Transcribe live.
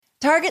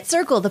Target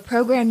Circle, the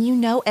program you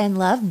know and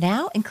love,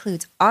 now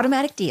includes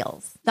automatic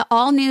deals. The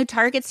all-new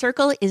Target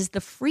Circle is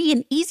the free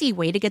and easy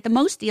way to get the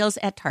most deals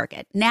at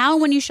Target. Now,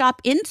 when you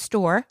shop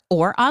in-store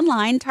or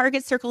online,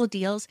 Target Circle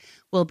deals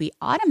will be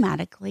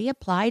automatically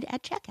applied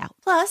at checkout.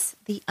 Plus,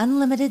 the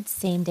unlimited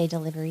same-day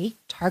delivery,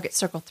 Target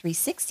Circle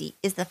 360,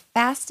 is the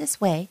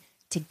fastest way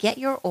to get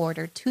your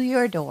order to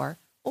your door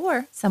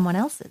or someone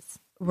else's.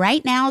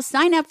 Right now,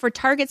 sign up for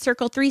Target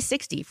Circle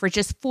 360 for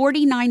just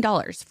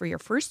 $49 for your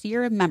first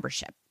year of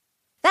membership.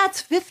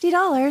 That's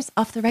 $50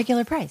 off the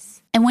regular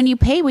price. And when you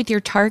pay with your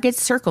Target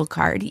Circle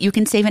card, you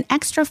can save an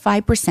extra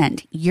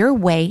 5% your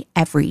way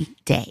every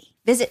day.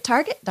 Visit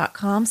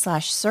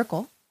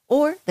target.com/circle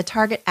or the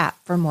Target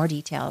app for more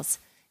details.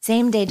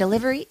 Same-day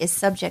delivery is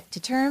subject to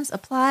terms,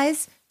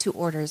 applies to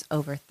orders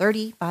over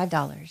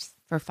 $35.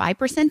 For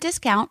 5%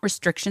 discount,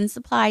 restrictions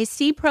apply.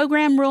 See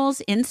program rules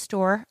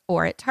in-store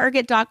or at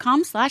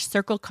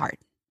target.com/circle card.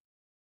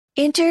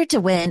 Enter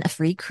to win a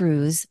free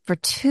cruise for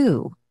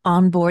two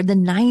on board the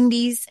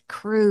 90s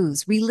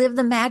cruise. Relive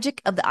the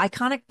magic of the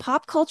iconic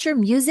pop culture,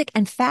 music,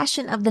 and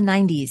fashion of the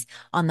 90s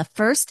on the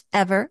first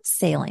ever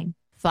sailing.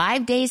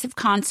 5 days of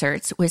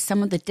concerts with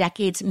some of the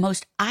decade's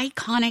most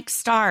iconic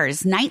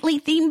stars, nightly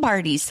theme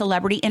parties,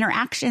 celebrity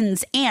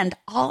interactions, and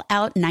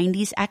all-out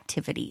 90s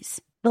activities.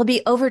 There'll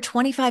be over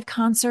 25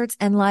 concerts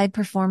and live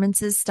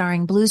performances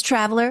starring Blues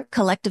Traveler,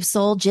 Collective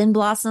Soul, Gin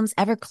Blossoms,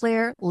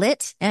 Everclear,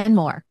 Lit, and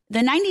more.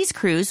 The 90s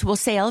cruise will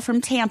sail from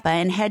Tampa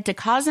and head to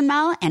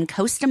Cozumel and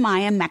Costa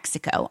Maya,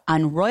 Mexico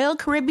on Royal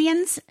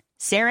Caribbean's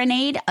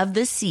Serenade of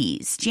the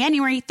Seas,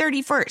 January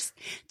 31st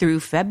through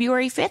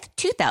February 5th,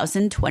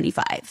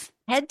 2025.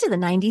 Head to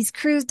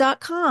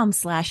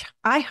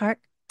the90scruise.com/iHeart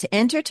to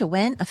enter to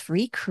win a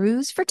free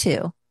cruise for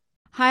two.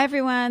 Hi,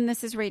 everyone.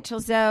 This is Rachel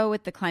Zoe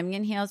with the Climbing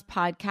in Heels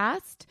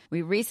podcast.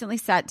 We recently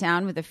sat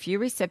down with a few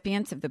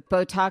recipients of the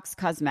Botox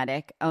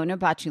Cosmetic,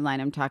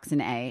 Onabotulinum Toxin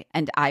A,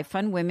 and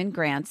iFund Women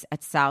grants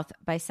at South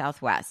by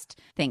Southwest,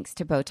 thanks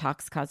to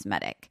Botox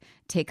Cosmetic.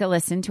 Take a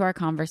listen to our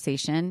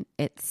conversation.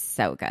 It's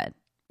so good.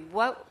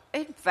 What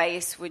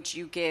advice would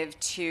you give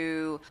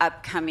to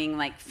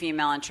upcoming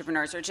female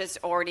entrepreneurs or just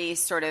already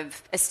sort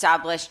of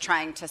established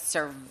trying to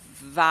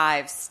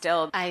survive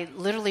still? I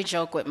literally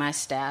joke with my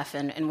staff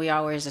and we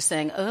always are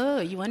saying,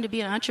 oh, you want to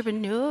be an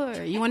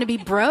entrepreneur? You want to be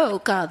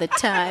broke all the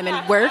time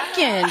and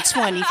working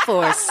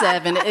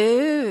 24/7.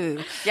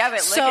 Ooh. Yeah,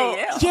 but look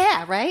at you.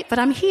 Yeah, right? But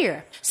I'm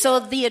here. So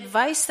the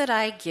advice that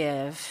I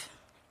give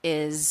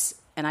is,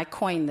 and I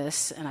coined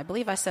this, and I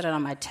believe I said it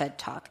on my TED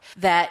Talk,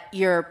 that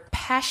your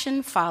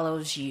passion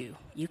follows you.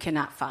 You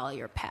cannot follow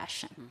your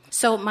passion. Mm-hmm.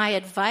 So my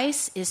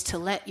advice is to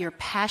let your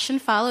passion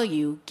follow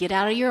you, get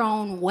out of your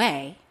own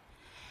way,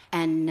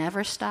 and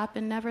never stop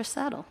and never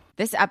settle.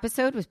 This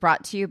episode was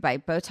brought to you by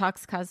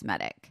Botox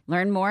Cosmetic.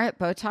 Learn more at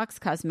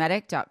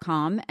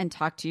BotoxCosmetic.com and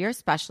talk to your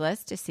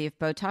specialist to see if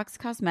Botox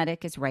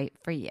Cosmetic is right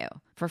for you.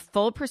 For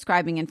full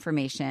prescribing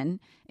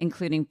information,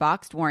 including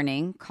boxed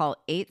warning, call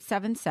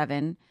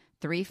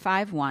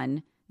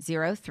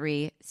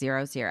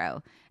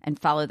 877-351-0300 and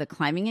follow the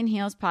Climbing in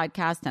Heels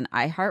podcast on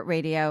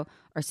iHeartRadio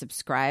or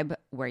subscribe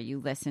where you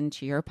listen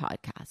to your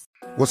podcast.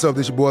 What's up?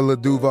 This your boy Lil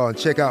Duval, and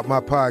check out my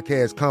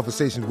podcast,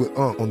 Conversations with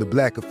Unc, on the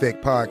Black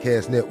Effect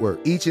Podcast Network.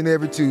 Each and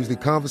every Tuesday,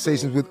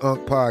 Conversations with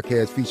Unc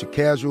podcast feature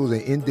casual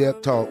and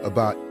in-depth talk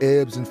about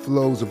ebbs and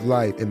flows of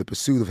life and the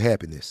pursuit of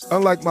happiness.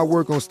 Unlike my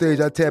work on stage,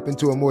 I tap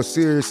into a more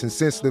serious and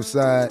sensitive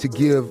side to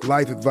give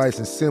life advice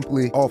and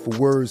simply offer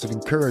words of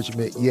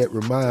encouragement, yet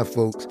remind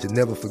folks to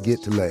never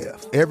forget to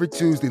laugh. Every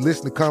Tuesday,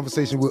 listen to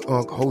Conversations with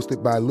Unc,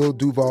 hosted by Lil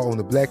Duval on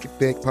the Black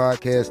Effect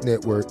Podcast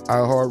Network,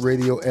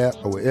 iHeartRadio app,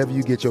 or wherever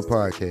you get your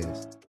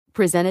podcasts.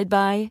 Presented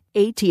by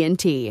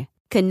AT&T.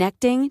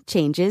 Connecting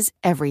changes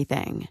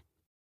everything.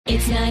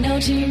 It's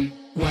 902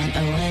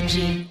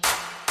 1OMG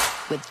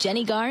with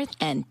Jenny Garth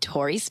and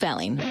Tori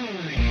Spelling.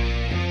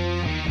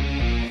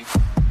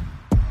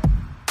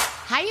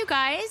 Hi, you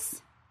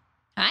guys.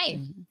 Hi.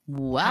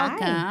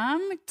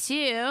 Welcome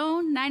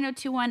to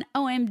 9021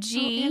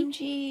 OMG.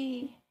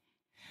 OMG.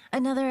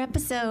 Another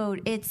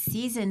episode. It's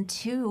season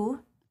 2,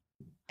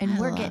 and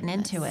we're getting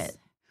into it.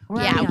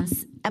 We're already on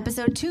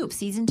episode 2 of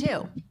season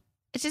 2.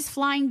 It's just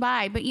flying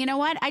by. But you know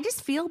what? I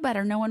just feel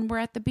better knowing we're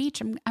at the beach.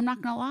 I'm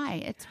not going to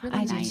lie. It's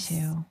really nice.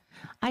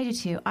 I do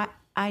too.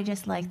 I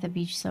just like the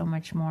beach so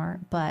much more.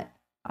 But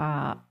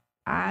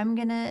I'm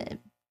going to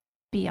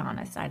be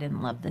honest. I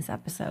didn't love this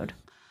episode.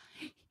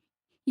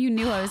 You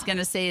knew I was going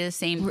to say the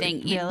same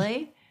thing.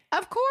 Really?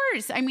 Of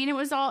course. I mean, it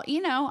was all,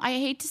 I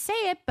hate to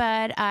say it,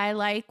 but I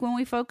like when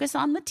we focus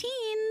on the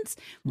teens,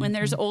 when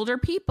there's older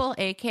people,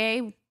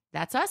 aka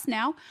that's us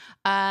now.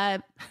 I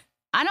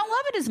don't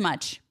love it as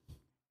much.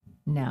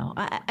 No,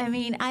 I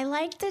mean, I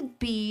like the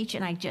beach,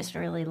 and I just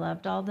really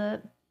loved all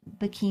the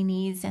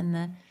bikinis and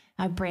the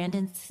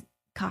Brandon's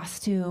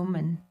costume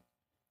and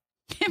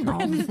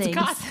Brandon's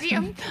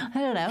costume. I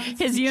don't know.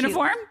 His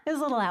uniform? His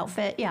little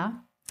outfit, yeah.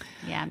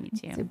 Yeah, me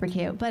too. Super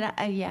cute. But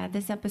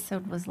this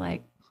episode was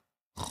like,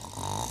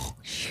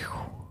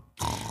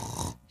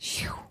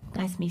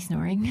 that's me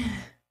snoring.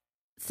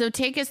 So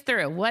take us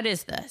through. What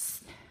is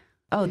this?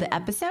 Oh, the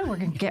episode? We're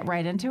going to get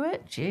right into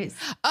it? Jeez.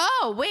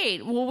 Oh,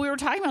 wait. Well, we were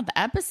talking about the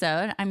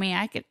episode. I mean,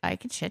 I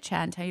could chit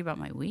chat and tell you about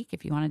my week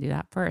if you want to do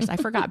that first. I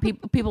forgot.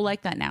 People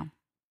like that now.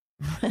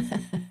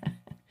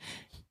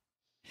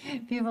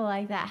 People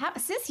like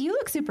that. Sis, you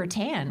look super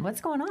tan. What's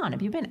going on?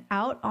 Have you been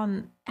out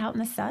in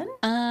the sun?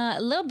 A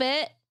little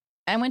bit.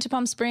 I went to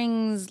Palm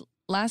Springs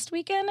last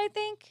weekend, I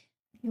think.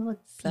 You look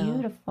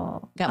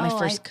beautiful. Got my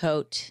first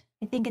coat.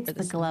 I think it's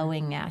the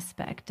glowing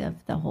aspect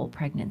of the whole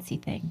pregnancy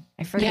thing.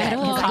 I forget. Yeah,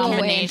 it'll go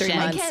away in 3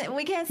 months.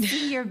 We can't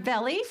see your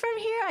belly from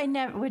here.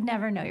 I would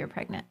never know you're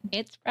pregnant.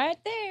 It's right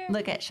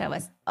there. Show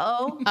us.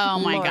 Oh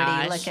my Lordy,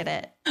 gosh. look at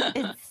it.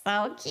 It's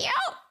so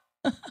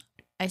cute.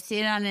 I see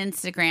it on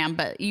Instagram,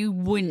 but you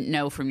wouldn't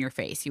know from your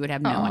face. You would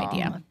have no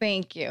idea.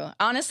 Thank you.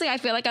 Honestly, I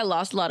feel like I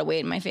lost a lot of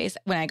weight in my face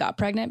when I got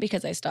pregnant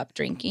because I stopped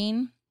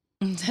drinking.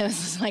 So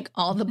it's like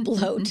all the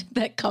bloat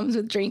that comes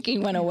with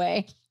drinking went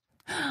away.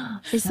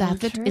 Is that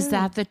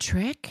the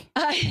trick?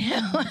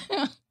 I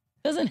know.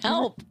 Doesn't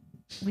help.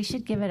 We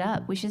should give it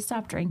up. We should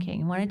stop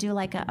drinking. You want to do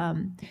like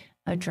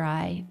a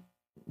dry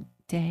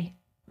day?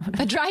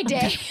 A dry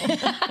day.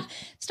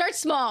 Start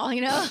small,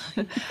 you know?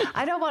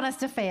 I don't want us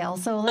to fail.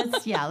 So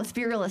let's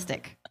be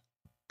realistic.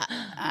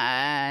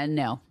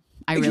 No,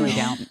 I really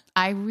don't.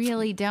 I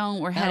really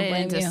don't. We're headed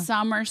into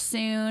summer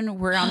soon.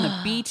 We're on the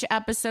beach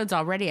episodes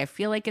already. I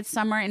feel like it's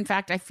summer. In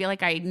fact, I feel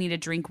like I need a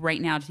drink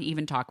right now to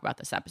even talk about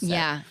this episode.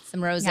 Yeah, some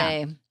rosé.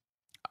 Yeah.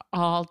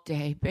 All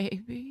day,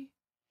 baby.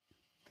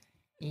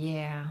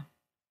 Yeah.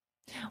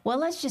 Well,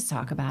 let's just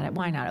talk about it.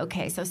 Why not?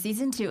 Okay, so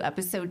season 2,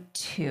 episode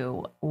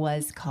 2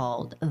 was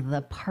called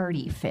The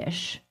Party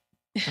Fish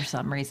for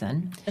some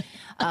reason.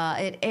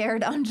 It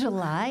aired on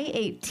July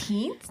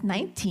 18th,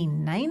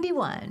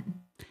 1991.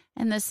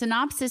 And the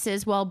synopsis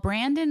is, while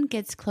Brandon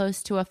gets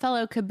close to a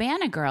fellow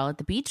cabana girl at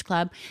the beach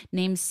club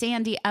named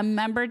Sandy, a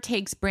member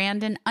takes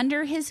Brandon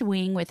under his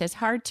wing with his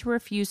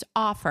hard-to-refuse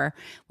offer,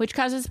 which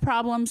causes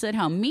problems at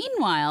home.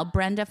 Meanwhile,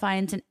 Brenda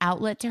finds an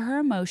outlet to her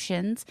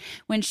emotions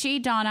when she,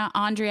 Donna,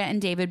 Andrea, and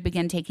David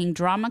begin taking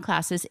drama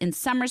classes in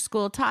summer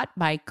school taught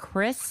by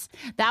Chris.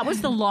 That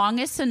was the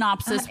longest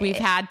synopsis we've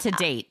had to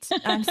date.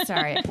 I'm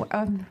sorry.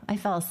 I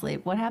fell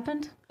asleep. What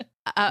happened?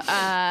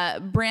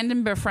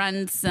 Brandon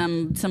befriends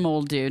some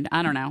old dude.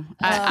 I don't know.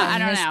 I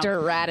don't know. Mr.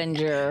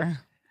 Rattinger.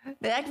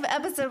 The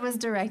episode was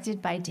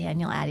directed by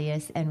Daniel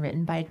Attias and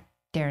written by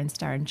Darren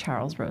Star and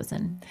Charles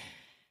Rosen.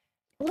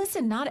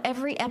 Listen, not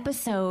every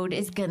episode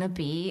is going to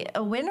be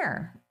a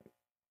winner.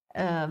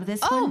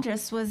 This one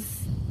just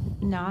was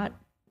not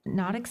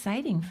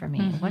exciting for me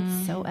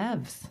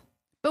whatsoever.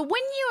 But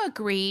wouldn't you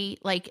agree,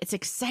 like, it's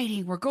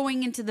exciting, we're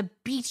going into the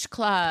beach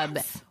club.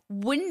 Yes.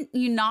 Wouldn't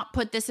you not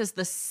put this as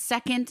the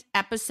second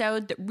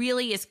episode that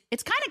really is,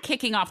 it's kind of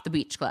kicking off the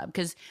beach club?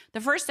 Because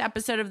the first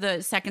episode of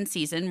the second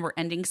season, we're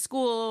ending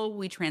school,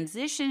 we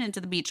transition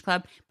into the beach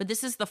club, but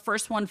this is the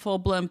first one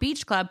full-blown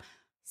beach club.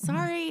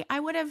 Sorry, I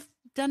would have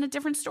done a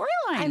different storyline.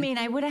 I mean,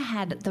 I would have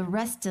had the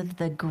rest of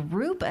the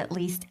group at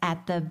least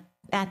at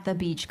the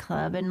beach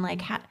club and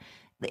like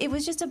it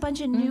was just a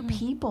bunch of new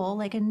people,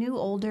 like a new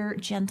older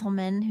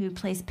gentleman who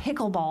plays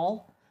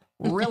pickleball.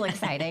 Real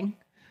exciting.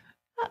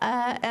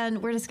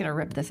 And we're just going to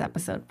rip this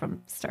episode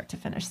from start to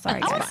finish.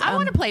 Sorry, guys. I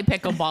want to play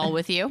pickleball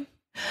with you.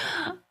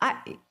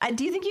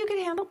 Do you think you could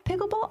handle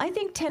pickleball? I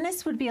think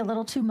tennis would be a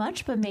little too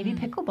much, but maybe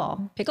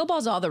pickleball.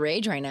 Pickleball's all the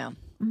rage right now.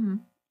 Mm-hmm.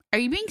 Are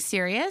you being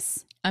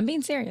serious? I'm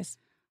being serious.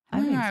 I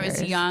remember I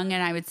was young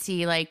and I would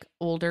see like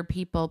older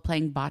people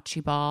playing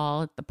bocce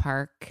ball at the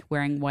park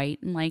wearing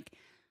white and like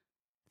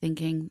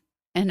thinking,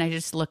 and I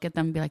just look at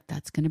them and be like,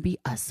 that's going to be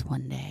us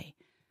one day.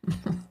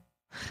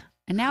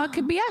 And now it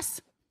could be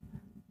us.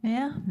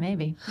 Yeah,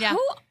 maybe. Yeah.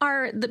 Who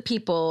are the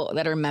people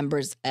that are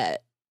members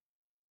at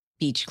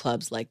beach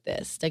clubs like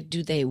this? Like,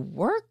 do they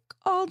work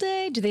all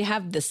day? Do they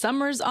have the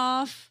summers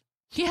off?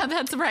 Yeah,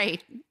 that's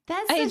right.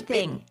 That's the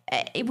thing.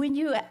 When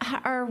you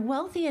are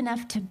wealthy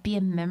enough to be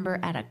a member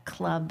at a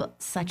club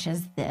such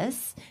as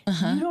this,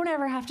 you don't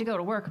ever have to go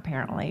to work,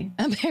 apparently.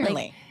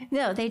 Apparently. Like,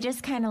 no, they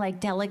just kind of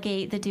like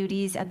delegate the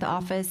duties at the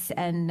office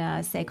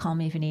and say, call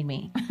me if you need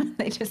me.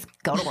 They just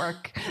go to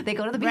work. They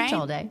go to the beach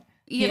all day.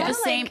 You have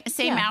the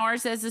same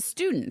hours as a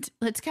student.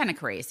 It's kind of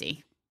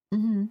crazy.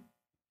 Mm-hmm.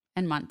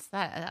 And months.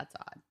 That's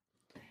odd.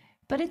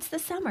 But it's the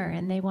summer,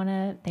 and they want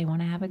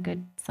to have a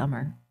good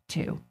summer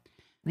too.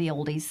 The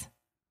oldies.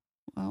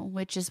 Well,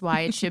 which is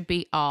why it should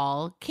be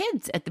all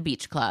kids at the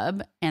beach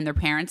club, and their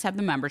parents have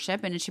the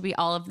membership, and it should be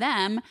all of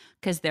them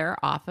because they're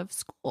off of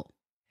school.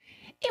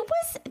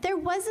 There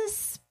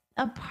was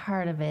a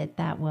part of it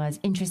that was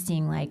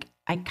interesting. Like,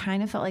 I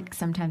kind of felt like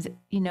sometimes,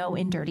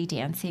 in Dirty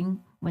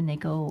Dancing, when they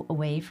go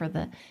away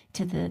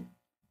to the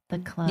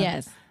club.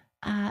 Yes.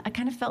 I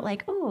kind of felt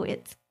like,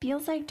 it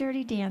feels like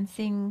Dirty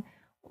Dancing.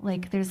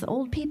 Like, there's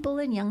old people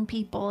and young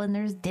people, and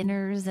there's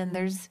dinners, and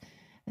there's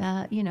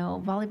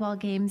volleyball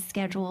games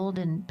scheduled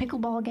and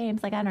pickleball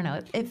games. Like, I don't know.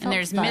 It felt and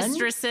there's fun.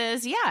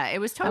 mistresses. Yeah, it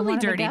was totally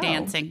Dirty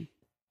Dancing.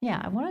 Yeah,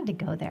 I wanted to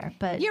go there,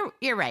 but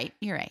you're right.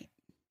 You're right.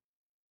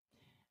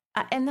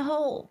 And the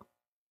whole,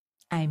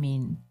 I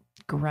mean,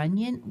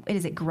 grunion.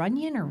 Is it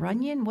grunion or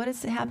runyon? What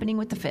is happening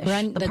with the fish?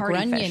 The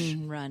party grunion fish.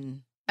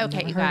 run.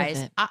 Okay, you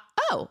guys.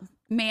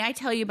 May I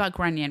tell you about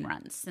grunion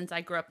runs since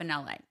I grew up in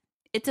LA?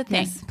 It's a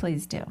thing. Yes,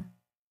 please do.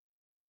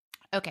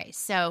 Okay,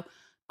 so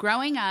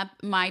growing up,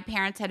 my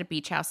parents had a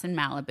beach house in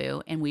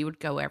Malibu, and we would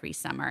go every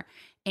summer.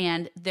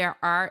 And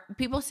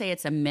people say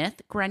it's a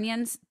myth,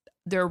 grunions.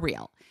 They're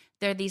real.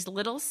 They're these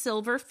little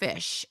silver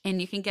fish,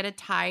 and you can get a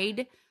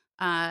tied,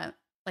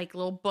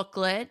 little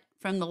booklet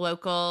from the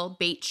local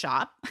bait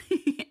shop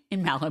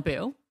in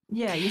Malibu.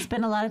 Yeah, you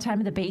spend a lot of time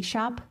at the bait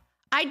shop?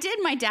 I did.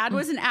 My dad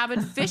was an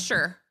avid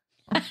fisherman.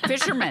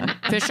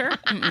 Fisher?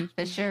 Mm-mm.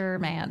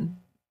 Fisherman.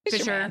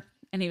 Fisher.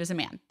 And he was a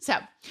man. So,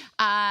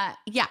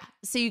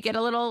 so you get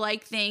a little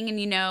thing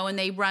and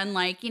they run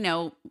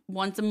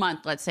once a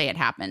month, let's say it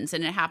happens.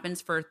 And it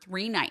happens for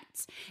 3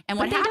 nights. And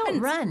but what happens? They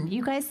don't run.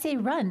 You guys say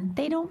run.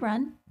 They don't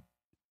run.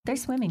 They're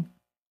swimming.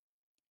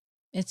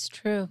 It's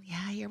true.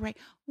 Yeah, you're right.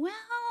 Well,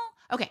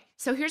 okay.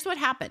 So here's what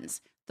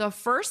happens. The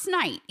first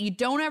night, you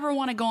don't ever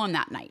want to go on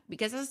that night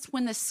because that's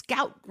when the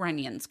scout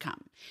grunions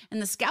come.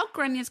 And the scout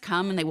grunions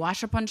come and they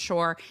wash up on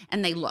shore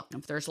and they look.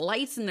 If there's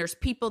lights and there's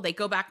people, they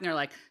go back and they're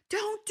like,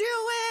 don't do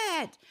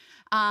it.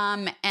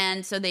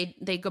 And so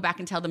they go back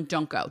and tell them,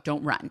 don't go,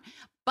 don't run.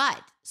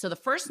 But so the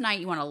first night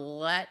you want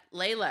to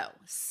lay low.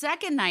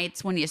 Second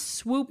night's when you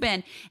swoop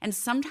in, and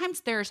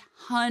sometimes there's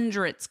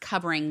hundreds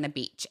covering the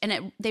beach,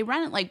 and they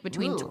run it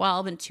between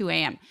 12 and 2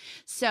 a.m.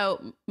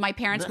 So my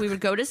parents, we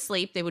would go to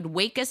sleep. They would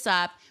wake us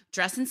up,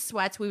 dress in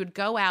sweats. We would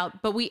go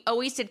out, but we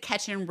always did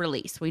catch and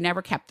release. We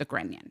never kept the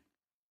grunion.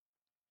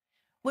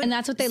 And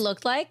that's what they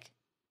looked like?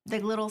 The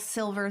little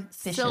silver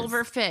fishes.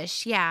 Silver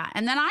fish, yeah.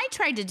 And then I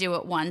tried to do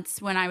it once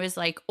when I was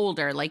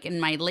older, in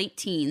my late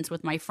teens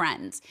with my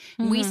friends.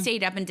 And we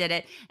stayed up and did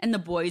it. And the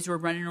boys were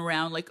running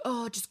around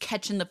just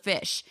catching the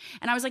fish.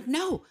 And I was like,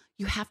 no,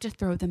 you have to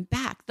throw them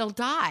back. They'll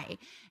die.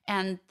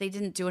 And they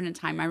didn't do it in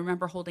time. I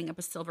remember holding up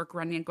a silver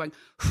grunion going,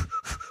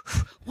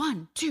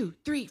 1, 2,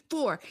 3,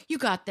 4. You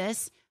got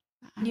this.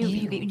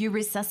 You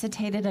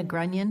resuscitated a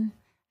grunion?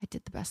 I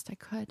did the best I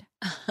could.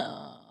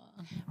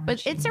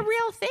 But it's a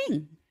real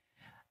thing.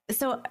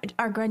 So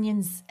are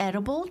grunions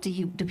edible?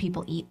 Do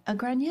people eat a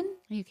grunion?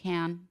 You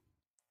can.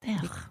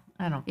 Ugh,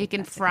 I don't. You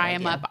can fry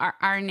them up.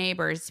 Our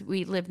neighbors,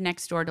 we lived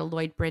next door to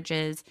Lloyd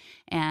Bridges,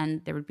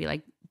 and there would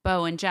be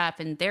Bo and Jeff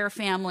and their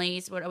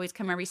families would always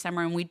come every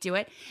summer, and we'd do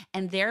it.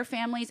 And their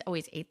families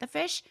always ate the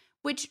fish,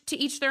 which to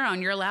each their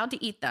own. You're allowed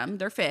to eat them.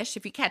 They're fish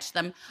if you catch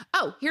them.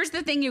 Oh, here's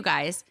the thing, you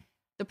guys.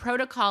 The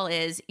protocol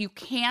is you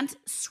can't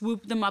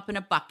swoop them up in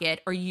a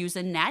bucket or use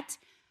a net.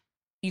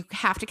 You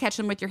have to catch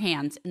them with your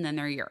hands, and then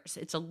they're yours.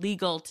 It's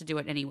illegal to do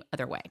it any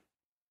other way.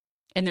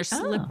 And they're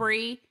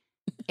slippery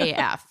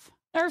AF.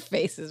 Our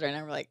faces right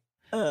now, we're like,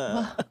 ugh.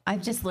 Well,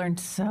 I've just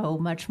learned so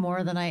much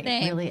more than I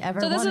really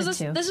ever wanted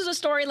to. This is a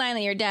storyline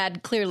that your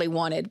dad clearly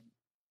wanted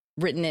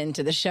written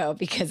into the show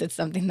because it's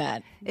something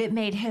that... It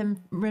made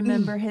him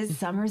remember his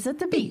summers at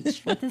the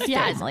beach with his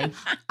family.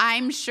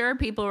 I'm sure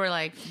people were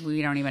like,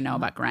 we don't even know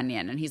about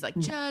grunion. And he's like,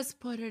 just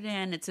put it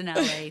in. It's an LA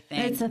thing.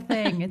 It's a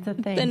thing. It's a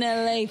thing. It's an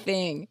LA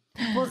thing.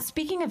 Well,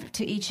 speaking of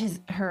to each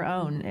her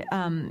own,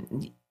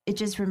 it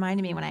just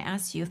reminded me when I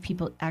asked you if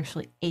people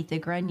actually ate the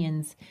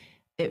grunions,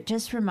 it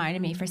just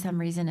reminded me for some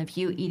reason of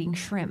you eating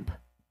shrimp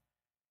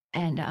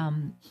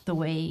and the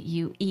way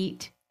you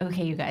eat.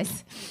 Okay, you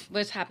guys.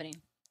 What's happening?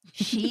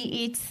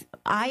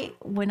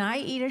 When I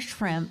eat a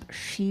shrimp,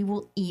 she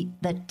will eat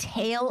the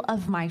tail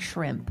of my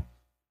shrimp.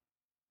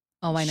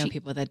 Oh, I know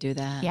people that do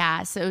that.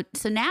 Yeah. So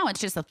now it's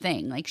just a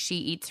thing. She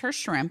eats her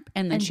shrimp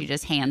and then she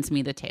just hands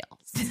me the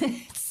tails.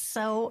 It's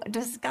so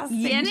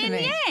disgusting. Yin to and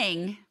me.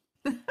 yang.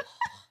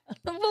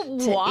 But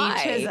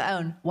why? To each his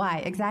own. Why?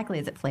 Exactly.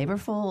 Is it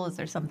flavorful? Is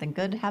there something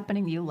good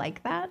happening? You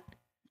like that?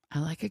 I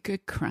like a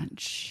good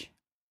crunch.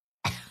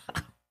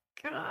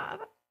 God.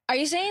 Are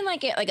you saying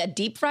like a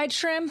deep fried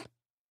shrimp?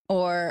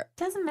 Or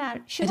doesn't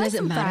matter. It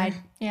doesn't matter.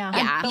 Fried.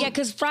 Yeah. Yeah.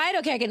 Because fried,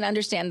 okay, I can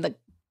understand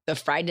the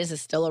friedness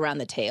is still around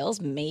the tails,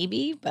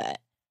 maybe, but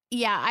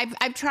yeah,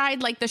 I've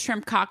tried the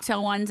shrimp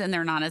cocktail ones and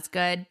they're not as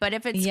good. But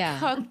if it's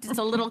cooked, it's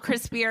a little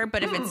crispier.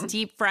 But if it's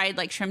deep fried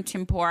like shrimp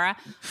tempura,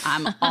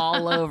 I'm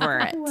all over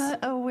it. What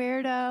a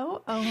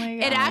weirdo. Oh my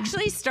God. It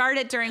actually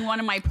started during one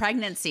of my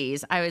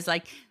pregnancies. I was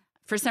like,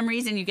 for some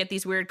reason, you get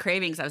these weird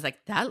cravings. I was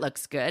like, that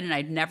looks good. And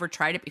I'd never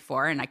tried it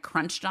before. And I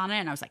crunched on it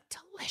and I was like,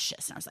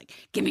 delicious. And I was like,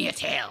 give me a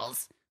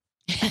tails.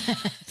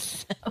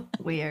 So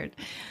weird.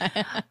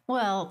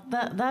 Well,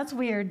 that's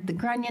weird. The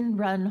grunion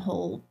run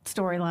whole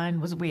storyline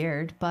was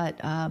weird. But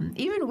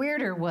even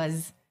weirder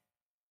was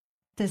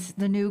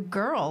the new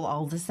girl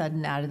all of a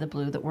sudden out of the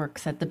blue that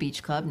works at the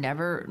beach club.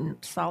 Never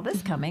saw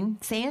this coming.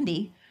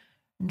 Sandy.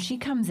 And she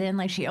comes in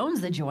like she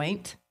owns the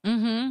joint.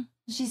 Mm-hmm.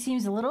 She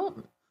seems a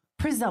little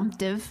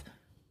presumptive.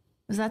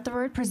 Was that the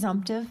word?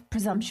 Presumptive?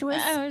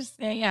 Presumptuous?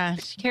 Yeah.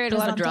 She carried a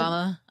lot of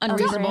drama.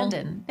 Unreasonable.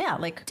 Brandon. Yeah,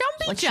 don't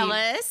be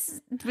jealous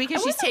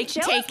because she's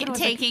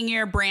taking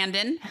your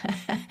Brandon.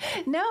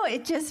 No,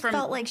 it just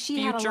felt like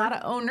she had a lot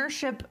of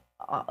ownership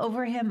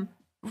over him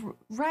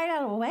right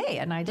out of the way,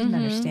 and I didn't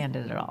understand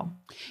it at all.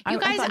 You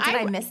guys, I thought, did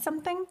I miss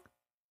something?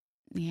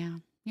 Yeah,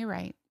 you're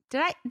right.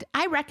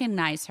 I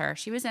recognize her?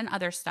 She was in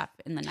other stuff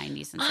in the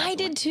 90s and stuff. I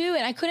did too,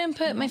 and I couldn't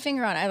put my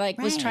finger on it. I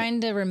was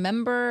trying to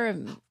remember.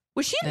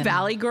 Was she in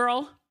Valley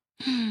Girl?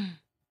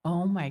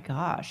 Oh my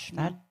gosh,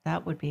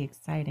 that would be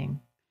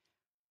exciting.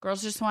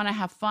 Girls Just Want to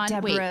Have Fun.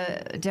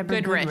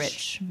 Deborah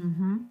Goodrich.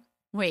 Mm-hmm.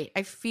 Wait,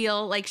 I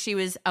feel like she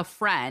was a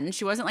friend.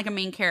 She wasn't like a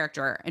main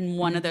character in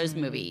one of those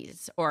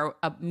movies or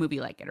a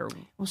movie like it or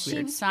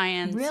Weird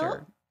Science.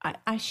 Or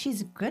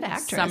she's a good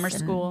actress. Summer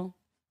School.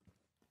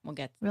 We'll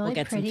get really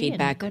some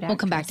feedback. We'll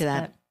come back to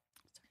that.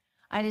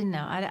 I didn't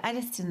know. I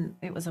just didn't.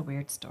 It was a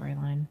weird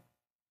storyline.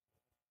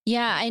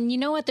 Yeah, and you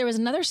know what? There was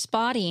another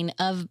spotting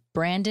of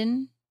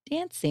Brandon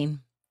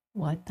dancing.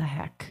 What the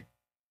heck?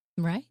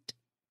 Right?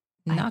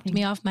 Knocked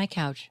me off my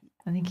couch.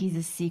 I think he's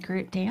a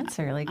secret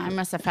dancer. Like I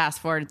must have fast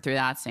forwarded through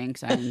that scene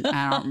because I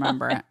don't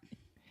remember it.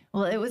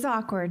 Well, it was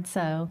awkward,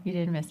 so you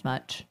didn't miss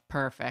much.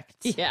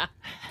 Perfect. Yeah.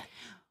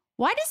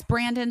 Why does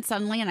Brandon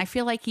suddenly, and I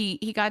feel like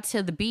he got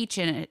to the beach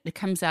and it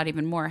comes out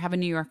even more, have a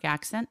New York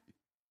accent?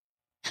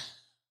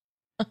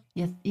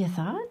 You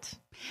thought?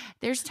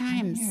 There's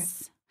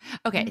times.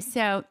 Okay,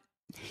 so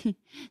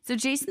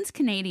Jason's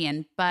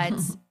Canadian, but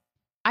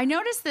I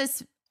noticed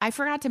this. I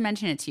forgot to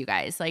mention it to you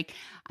guys. Like,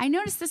 I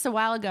noticed this a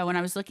while ago when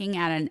I was looking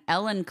at an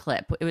Ellen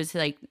clip. It was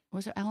like,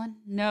 was it Ellen?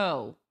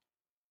 No.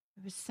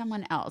 It was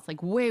someone else,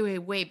 like way, way,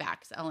 way back.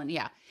 It's Ellen,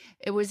 yeah.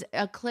 It was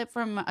a clip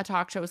from a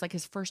talk show. It was like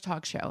his first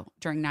talk show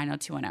during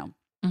 90210.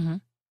 Mm-hmm.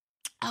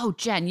 Oh,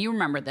 Jen, you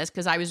remember this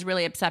because I was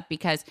really upset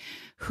because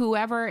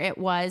whoever it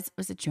was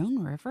it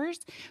Joan Rivers?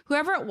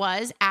 Whoever it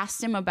was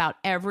asked him about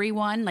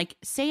everyone, like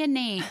say a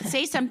name,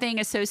 say something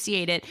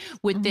associated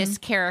with this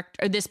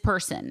character or this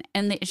person.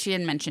 And she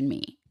didn't mention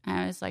me.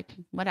 I was like,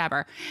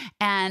 whatever.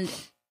 And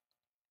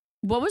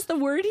what was the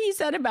word he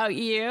said about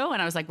you?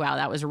 And I was like, wow,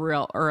 that was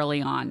real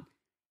early on.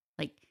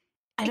 Like,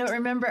 I don't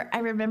remember. I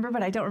remember,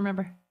 but I don't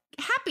remember.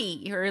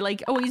 Happy or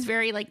like always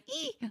very like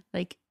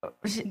like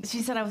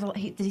she said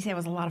did he say it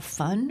was a lot of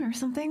fun or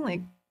something?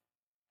 Like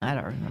I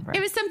don't remember.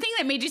 It was something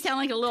that made you sound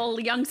like a little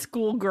young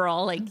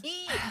schoolgirl, like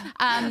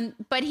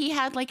but he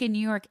had like a New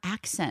York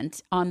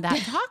accent on that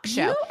talk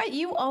show.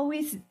 You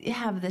always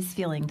have this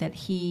feeling that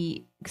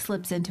he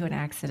slips into an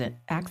accident.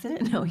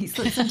 No, he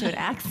slips into an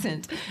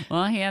accent.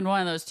 Well, he had one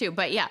of those too.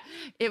 But yeah,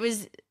 it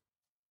was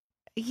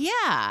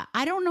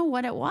I don't know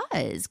what it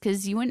was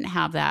because you wouldn't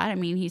have that. I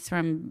mean, he's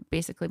from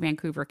basically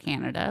Vancouver,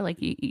 Canada. Like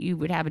you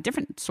would have a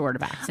different sort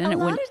of accent. A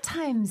lot of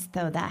times,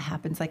 though, that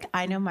happens. Like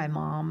I know my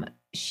mom,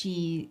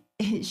 she's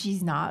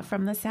not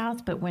from the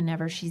South, but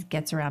whenever she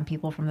gets around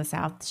people from the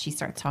South, she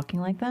starts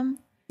talking like them.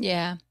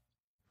 Yeah.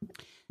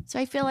 So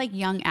I feel like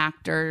young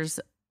actors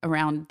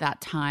around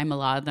that time, a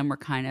lot of them were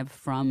kind of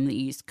from the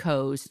East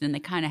Coast and they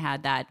kind of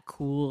had that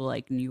cool,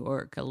 like New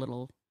York, a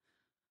little.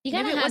 You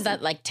kind of have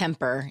that like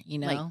temper, you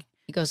know? Like,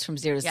 he goes from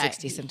 0 to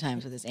 60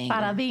 sometimes with his anger.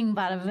 Bada bing,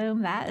 bada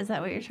boom. Is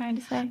that what you're trying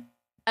to say?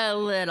 A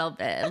little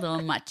bit, a little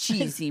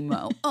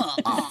machismo.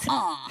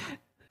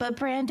 But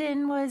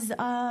Brandon was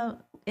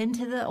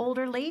into the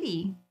older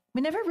lady.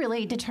 We never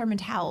really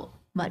determined how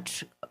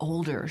much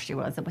older she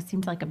was. It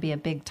seemed like it'd be a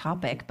big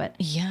topic, but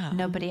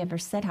nobody ever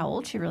said how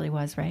old she really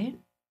was, right?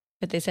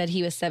 But they said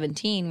he was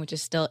 17, which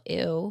is still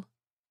ew.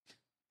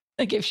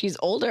 Like if she's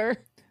older.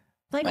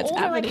 Like older,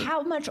 happening? Like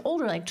how much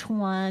older? Like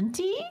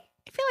 20?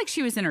 I feel like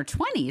she was in her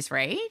 20s,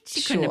 right?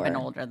 She couldn't have been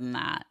older than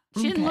that.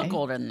 She didn't look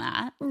older than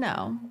that.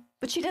 No,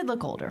 but she did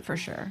look older for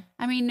sure.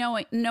 I mean,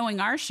 knowing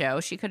our show,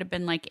 she could have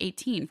been like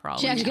 18 for all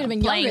She actually could have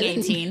been playing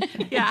 18.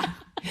 Yeah.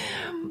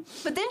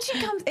 But then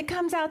it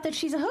comes out that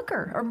she's a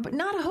hooker, or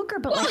not a hooker,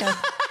 but like a.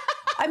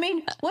 I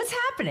mean, what's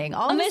happening?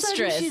 All of a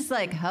sudden, she's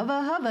like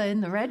hubba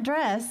in the red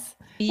dress.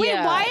 Yeah.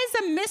 Wait, why is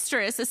a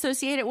mistress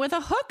associated with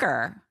a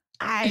hooker?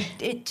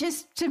 It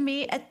just to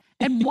me.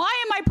 And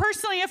why am I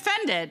personally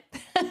offended?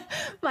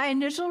 My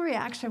initial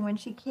reaction when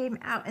she came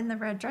out in the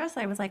red dress,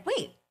 I was like,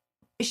 wait,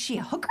 is she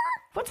a hooker?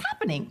 What's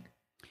happening?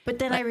 But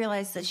then I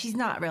realized that she's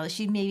not really.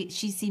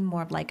 She seemed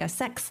more of like a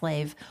sex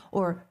slave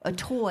or a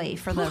toy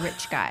for the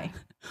rich guy.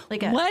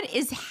 Like what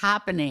is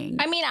happening?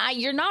 I mean,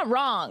 you're not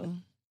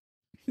wrong.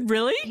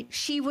 Really?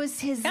 She was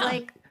his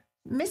like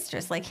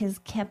mistress, like his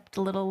kept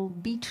little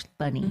beach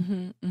bunny.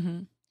 Mm-hmm, mm-hmm.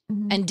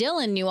 Mm-hmm. And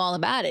Dylan knew all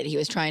about it. He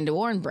was trying to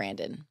warn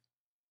Brandon.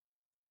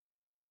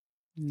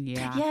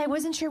 Yeah. Yeah, I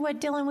wasn't sure what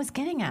Dylan was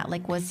getting at.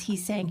 Like, was he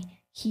saying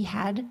he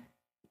had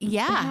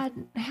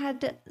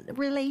had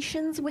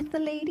relations with the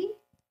lady?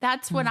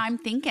 That's what I'm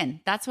thinking.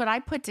 That's what I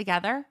put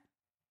together.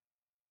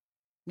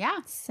 Yeah.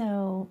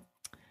 So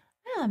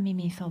that made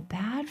me feel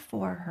bad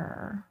for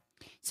her.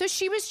 So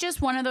she was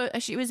just one of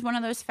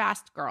those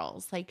fast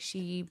girls. Like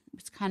she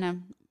was kind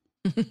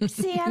of.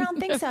 See, I don't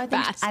think so.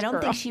 I don't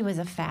think she was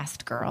a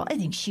fast girl. I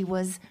think she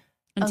was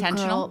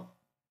intentional. A girl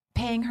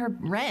paying her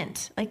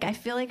rent. Like I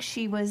feel like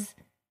she was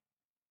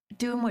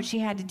doing what she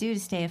had to do to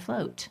stay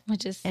afloat,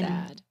 which is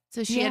sad.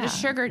 So she had a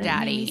sugar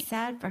daddy. It made me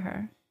sad for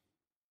her.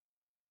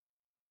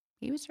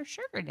 He was her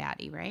sugar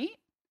daddy, right?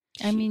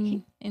 I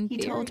mean, he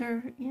told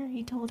her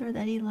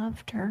that he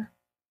loved her.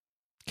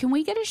 Can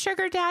we get a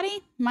sugar daddy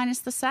minus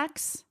the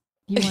sex?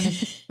 You want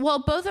to? Well,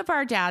 both of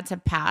our dads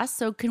have passed,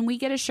 so can we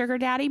get a sugar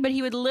daddy? But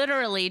he would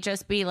literally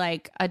just be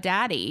like a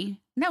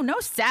daddy. No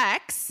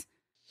sex.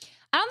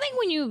 I don't think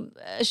when you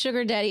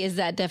sugar daddy is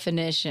that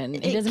definition.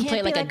 It doesn't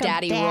play can't like be a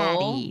daddy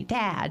role.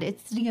 Dad.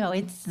 It's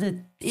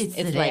the It's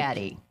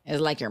daddy.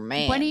 It's like your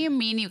man. What do you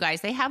mean, you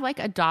guys? They have like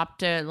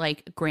adopted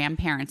like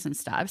grandparents and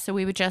stuff. So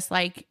we would just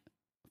like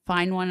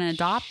find one and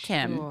adopt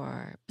him.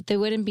 Sure. But they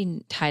wouldn't be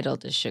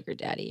entitled to sugar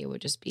daddy. It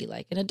would just be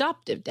like an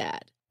adoptive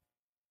dad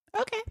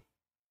Okay.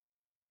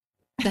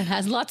 that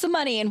has lots of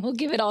money and we'll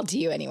give it all to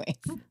you anyway.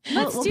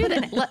 Let's do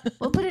that.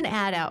 We'll put an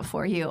ad out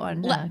for you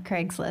on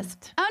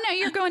Craigslist. Oh, no,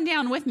 you're going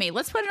down with me.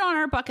 Let's put it on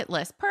our bucket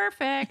list.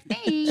 Perfect.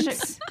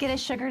 Thanks. Get a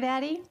sugar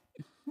daddy.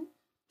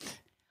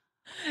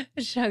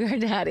 Sugar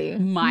daddy.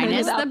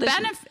 Minus Without the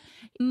benefit.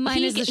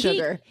 Minus the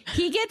sugar.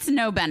 He gets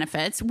no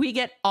benefits. We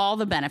get all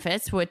the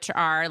benefits, which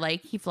are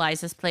like he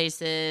flies us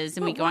places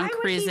and we go on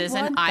cruises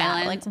and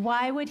islands. Like,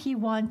 why would he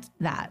want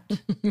that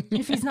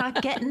if he's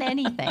not getting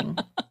anything?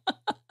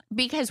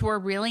 Because we're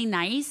really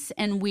nice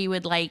and we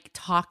would like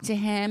talk to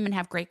him and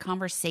have great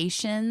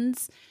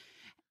conversations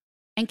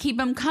and keep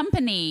him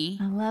company.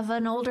 I love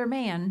an older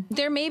man.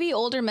 There may be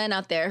older men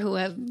out there who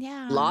have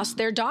lost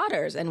their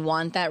daughters and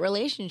want that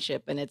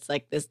relationship. And it's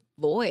like this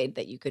void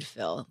that you could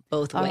fill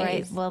both ways. All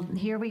right. Well,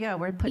 here we go.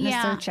 We're putting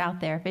a search out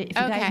there. If you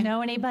guys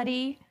know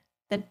anybody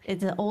that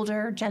is an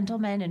older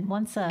gentleman and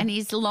wants a... And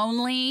he's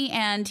lonely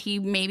and he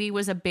maybe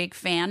was a big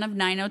fan of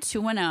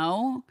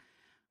 90210.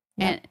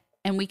 Yep.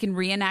 And we can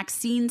reenact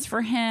scenes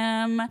for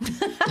him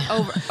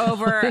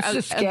over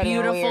a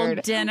beautiful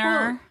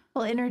dinner.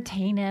 We'll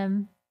entertain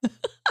him.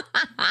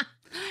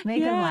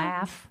 Make him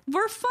laugh.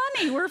 We're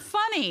funny.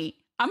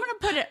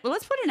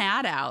 Let's put an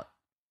ad out.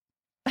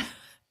 Oh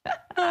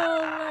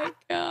my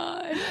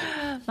God.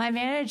 My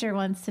manager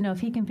wants to know if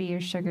he can be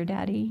your sugar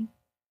daddy.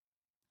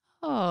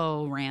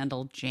 Oh,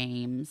 Randall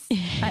James.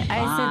 I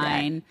said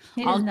that.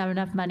 He doesn't have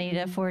enough money to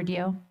afford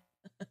you.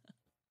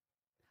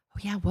 Oh,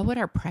 yeah. What would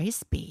our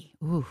price be?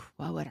 Ooh,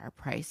 what would our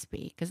price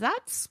be? Because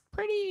that's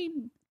pretty...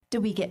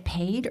 Do we get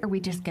paid or we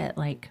just get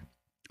like...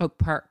 Oh,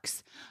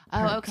 perks.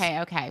 Oh, Perks.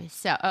 okay.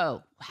 So,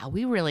 wow,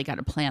 we really got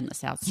to plan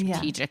this out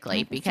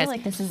strategically I feel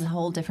like this is a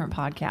whole different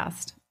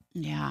podcast.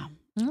 Yeah.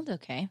 That's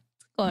okay.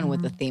 Going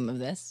with the theme of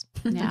this.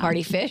 Yeah.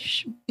 Party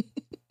fish.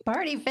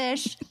 Party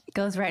fish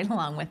goes right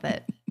along with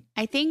it.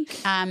 I think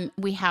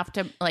we have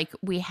to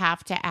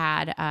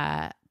add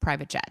a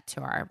private jet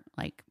to our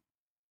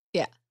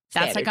Yeah.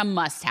 That's Standard. like a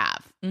must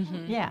have.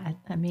 Mm-hmm. Yeah.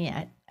 I mean,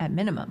 at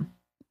minimum.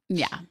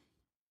 Yeah.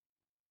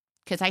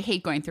 Because I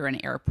hate going through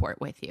an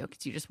airport with you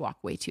because you just walk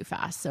way too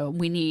fast. So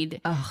we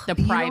need the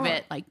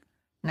private,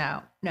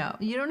 No.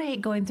 You don't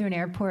hate going through an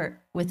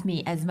airport with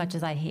me as much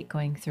as I hate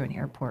going through an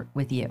airport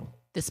with you.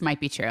 This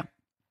might be true.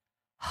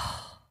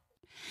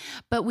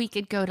 But we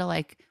could go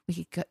to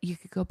you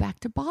could go back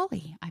to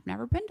Bali. I've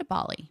never been to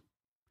Bali.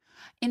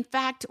 In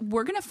fact,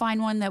 we're going to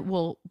find one that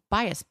will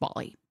buy us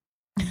Bali.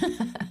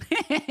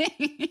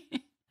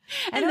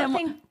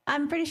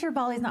 I'm pretty sure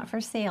Bali's not for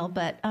sale,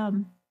 but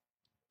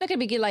That could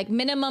be like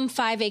minimum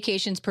 5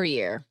 vacations per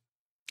year.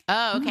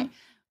 Oh, okay.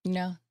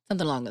 No,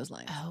 something along those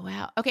lines. Oh,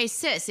 wow. Okay,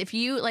 sis, if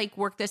you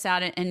work this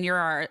out and you're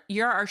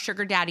our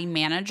sugar daddy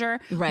manager,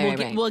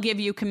 we'll give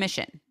you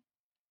commission.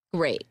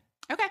 Great.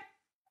 Okay.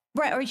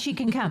 right, or she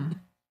can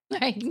come.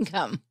 I can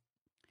come.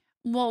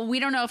 Well, we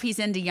don't know if he's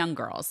into young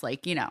girls,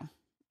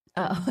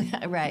 Oh,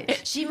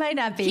 right. She might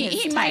not be.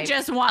 He might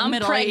just want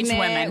middle-aged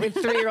women with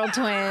 3-year-old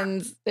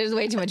twins. There's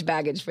way too much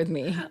baggage with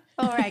me.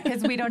 All right,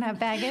 because we don't have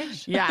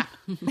baggage. Yeah.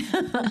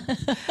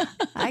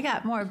 I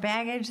got more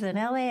baggage than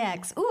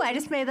LAX. Ooh, I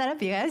just made that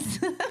up, you guys.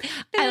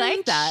 I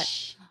like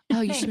that. Oh,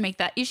 you should make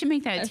that. You should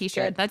make that a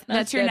t-shirt.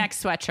 That's your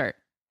next sweatshirt.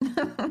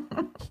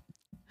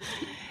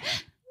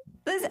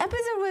 This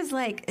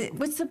episode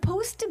was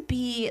supposed to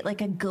be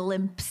like a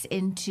glimpse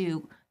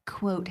into,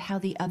 quote, how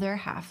the other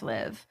half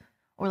live,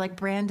 or like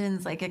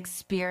Brandon's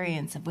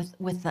experience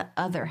with the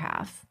other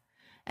half.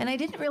 And I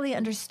didn't really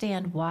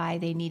understand why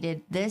they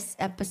needed this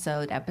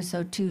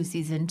episode 2,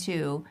 season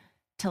 2,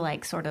 to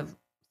sort of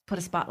put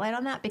a spotlight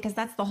on that, because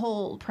that's the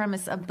whole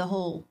premise of the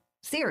whole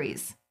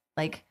series.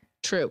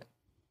 True.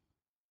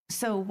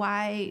 So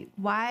why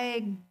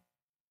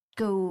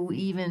go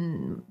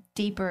even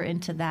deeper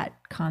into that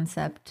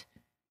concept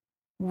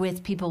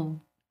with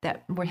people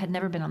that had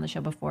never been on the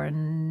show before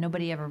and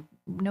nobody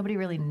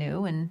really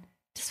knew, and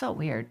just felt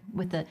weird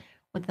with the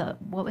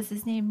what was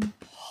his name?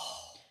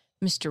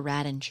 Mr.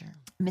 Radinger.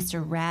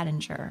 Mr.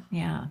 Radinger.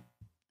 Yeah.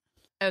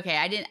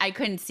 Okay, I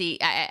couldn't see.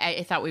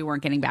 I thought we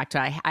weren't getting back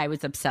to it. I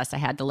was obsessed. I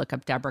had to look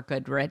up Deborah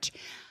Goodrich.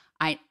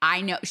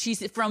 I know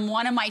she's from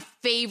one of my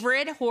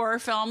favorite horror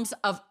films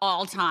of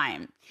all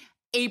time,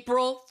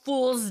 April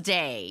Fool's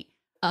Day.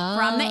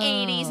 From the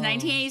 80s,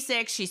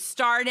 1986. She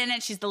starred in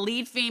it. She's the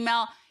lead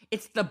female.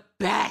 It's the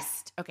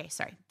best. Okay,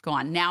 sorry. Go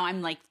on. Now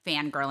I'm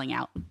fangirling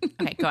out.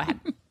 Okay, go ahead.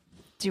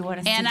 Do you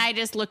want to And I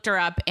just looked her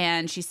up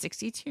and she's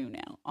 62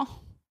 now. Oh.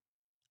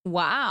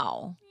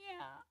 Wow.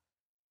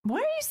 Why are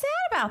you sad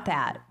about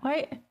that?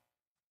 Why?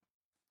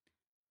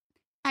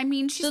 I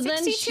mean, she's So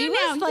then 62 she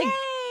now. was like, Yay!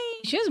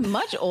 she was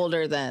much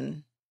older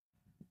then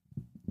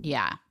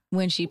Yeah.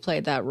 when she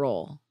played that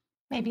role.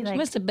 Maybe She like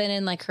must have been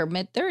in like her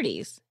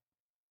mid-30s.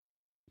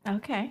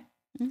 okay.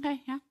 Okay,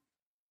 yeah.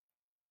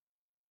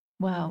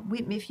 Well,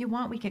 if you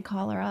want, we could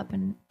call her up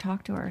and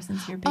talk to her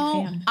since you're a big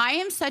Oh, fan. I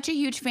am such a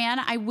huge fan.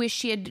 I wish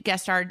she had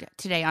guest starred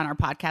today on our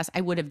podcast.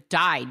 I would have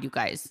died, you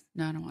guys.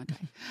 No, I don't want to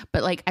die.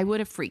 But like, I would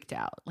have freaked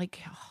out. Like,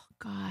 oh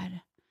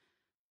God,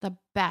 the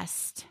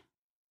best.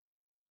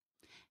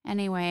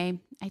 Anyway,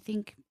 I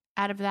think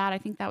out of that, I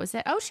think that was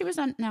it. Oh, she was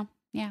on. No,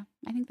 yeah,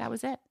 I think that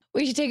was it.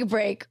 We should take a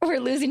break. We're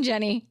losing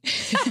Jenny.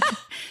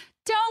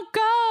 Don't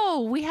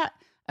go. We have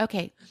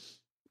okay.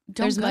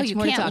 Don't There's go. much You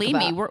more to can't talk leave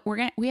me.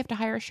 about. We have to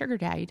hire a sugar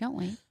daddy, don't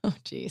we? Oh,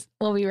 geez.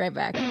 We'll be right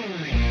back.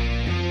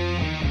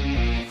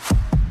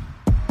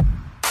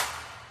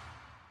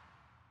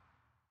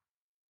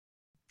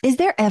 Is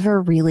there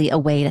ever really a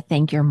way to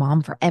thank your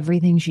mom for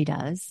everything she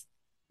does?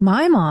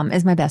 My mom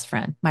is my best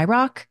friend, my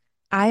rock.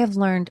 I have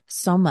learned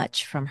so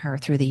much from her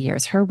through the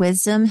years. Her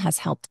wisdom has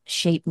helped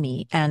shape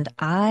me, and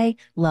I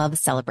love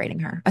celebrating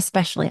her,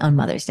 especially on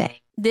Mother's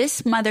Day.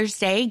 This Mother's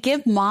Day,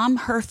 give mom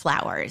her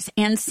flowers.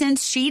 And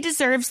since she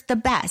deserves the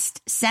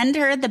best, send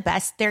her the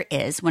best there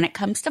is. When it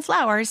comes to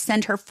flowers,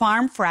 send her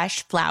farm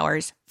fresh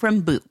flowers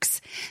from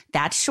Bouqs.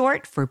 That's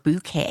short for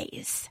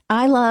bouquets.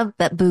 I love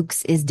that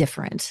Bouqs is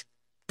different.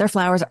 Their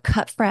flowers are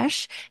cut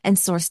fresh and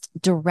sourced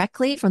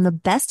directly from the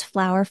best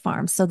flower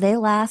farms, so they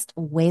last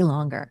way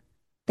longer.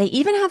 They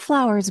even have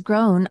flowers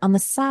grown on the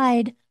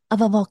side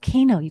of a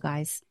volcano, you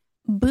guys.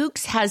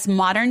 Bouqs has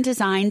modern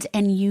designs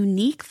and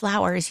unique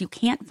flowers you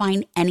can't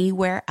find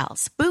anywhere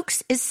else.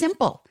 Bouqs is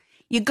simple.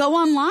 You go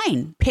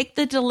online, pick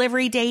the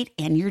delivery date,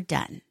 and you're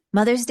done.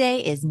 Mother's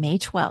Day is May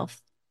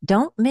 12th.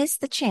 Don't miss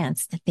the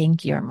chance to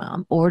thank your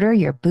mom. Order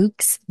your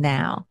Bouqs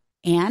now.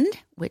 And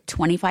with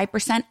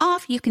 25%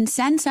 off, you can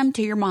send some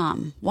to your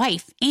mom,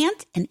 wife,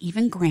 aunt, and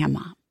even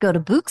grandma. Go to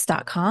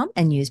Bouqs.com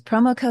and use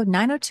promo code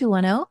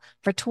 90210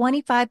 for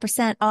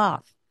 25%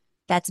 off.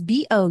 That's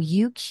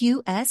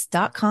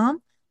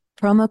BOUQS.com,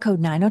 promo code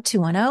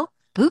 90210,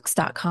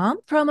 Bouqs.com,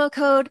 promo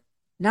code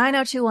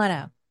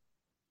 90210.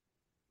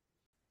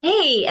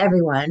 Hey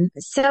everyone.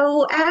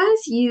 So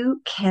as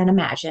you can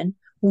imagine,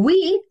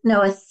 we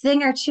know a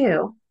thing or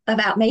two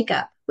about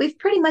makeup. We've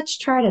pretty much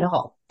tried it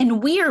all.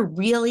 And we are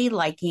really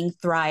liking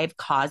Thrive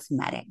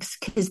Cosmetics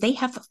because they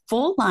have a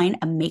full line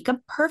of makeup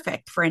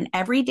perfect for an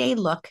everyday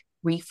look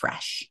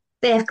refresh.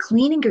 They have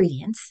clean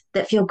ingredients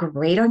that feel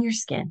great on your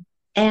skin,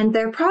 and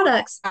their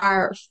products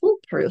are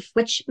foolproof,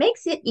 which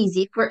makes it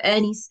easy for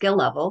any skill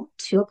level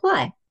to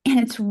apply. And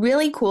it's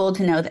really cool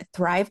to know that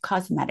Thrive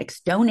Cosmetics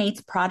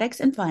donates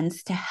products and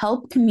funds to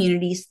help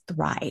communities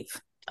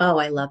thrive. Oh,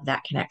 I love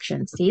that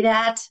connection. See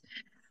that?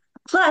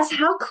 Plus,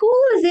 how cool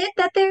is it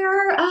that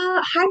their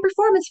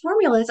high-performance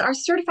formulas are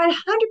certified 100%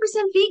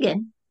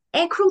 vegan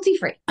and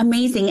cruelty-free?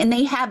 Amazing. And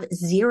they have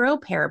 0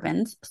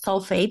 parabens,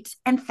 sulfates,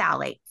 and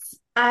phthalates.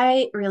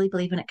 I really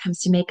believe when it comes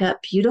to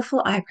makeup,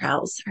 beautiful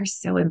eyebrows are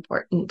so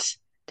important.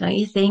 Don't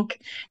you think?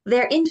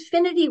 Their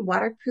Infinity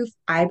Waterproof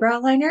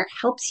Eyebrow Liner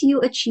helps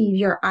you achieve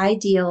your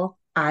ideal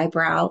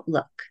eyebrow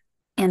look.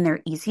 And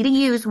their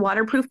easy-to-use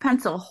waterproof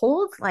pencil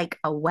holds like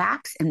a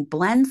wax and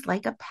blends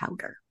like a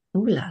powder.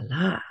 Ooh la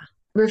la.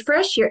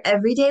 Refresh your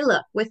everyday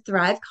look with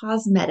Thrive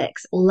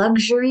Cosmetics,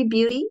 luxury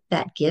beauty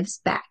that gives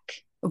back.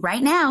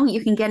 Right now,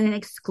 you can get an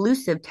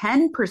exclusive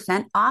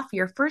 10% off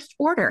your first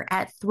order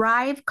at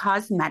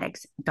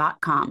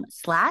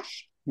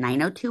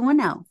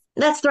thrivecosmetics.com/90210.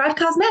 That's Thrive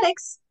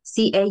Cosmetics,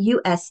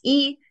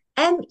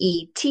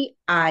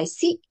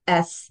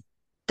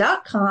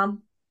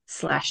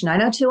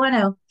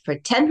 CAUSEMETICS.com/90210 for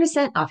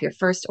 10% off your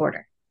first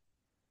order.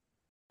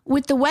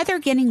 With the weather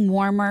getting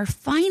warmer,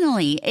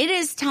 finally, it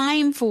is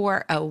time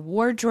for a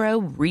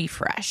wardrobe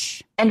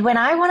refresh. And when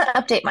I want to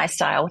update my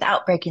style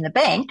without breaking the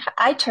bank,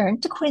 I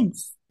turn to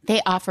Quince. They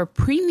offer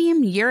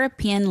premium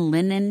European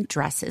linen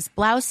dresses,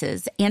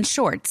 blouses, and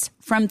shorts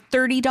from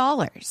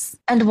 $30.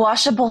 And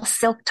washable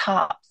silk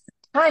tops,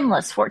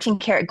 timeless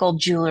 14-karat gold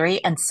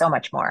jewelry, and so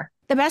much more.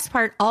 The best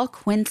part, all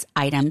Quince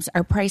items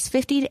are priced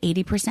 50 to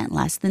 80%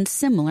 less than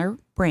similar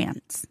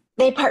brands.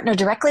 They partner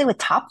directly with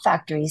top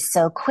factories,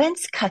 so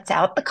Quince cuts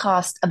out the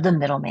cost of the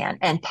middleman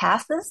and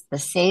passes the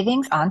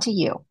savings on to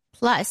you.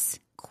 Plus,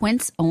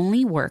 Quince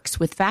only works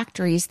with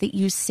factories that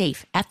use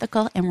safe,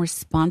 ethical, and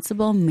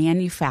responsible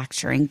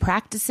manufacturing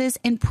practices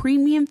and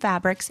premium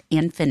fabrics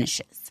and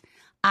finishes.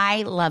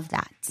 I love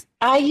that.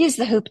 I use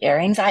the hoop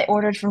earrings I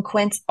ordered from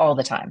Quince all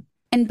the time.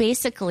 And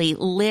basically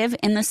live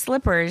in the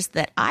slippers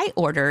that I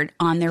ordered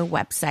on their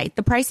website.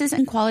 The prices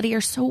and quality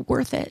are so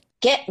worth it.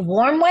 Get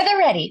warm weather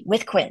ready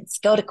with Quince.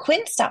 Go to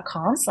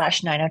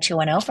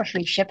quince.com/90210 for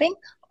free shipping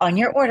on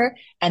your order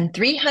and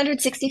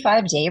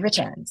 365-day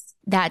returns.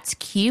 That's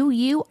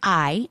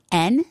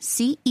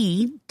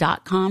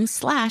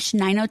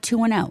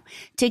QUINCE.com/90210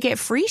 to get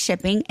free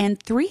shipping and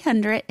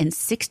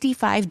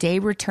 365-day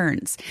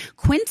returns.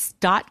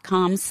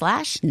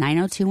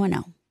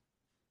 Quince.com/90210.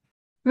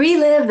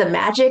 Relive the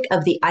magic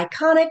of the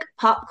iconic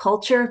pop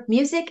culture,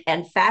 music,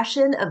 and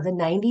fashion of the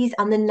 90s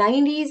on the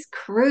 90s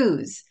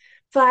Cruise.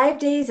 5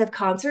 days of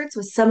concerts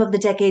with some of the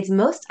decade's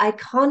most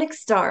iconic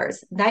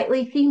stars,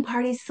 nightly theme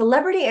parties,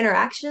 celebrity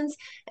interactions,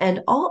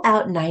 and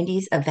all-out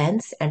 90s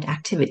events and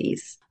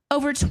activities.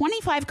 Over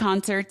 25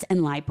 concerts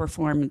and live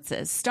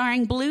performances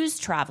starring Blues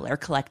Traveler,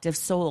 Collective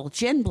Soul,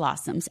 Gin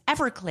Blossoms,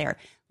 Everclear,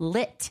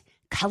 Lit,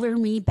 Color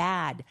Me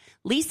Bad,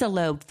 Lisa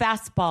Loeb,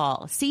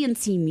 Fastball,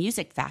 CNC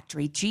Music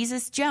Factory,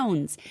 Jesus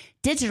Jones,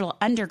 Digital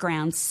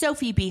Underground,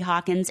 Sophie B.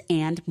 Hawkins,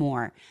 and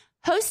more.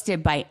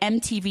 Hosted by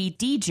MTV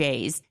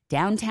DJs,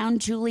 Downtown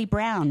Julie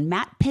Brown,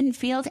 Matt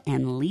Pinfield,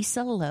 and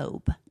Lisa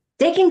Loeb.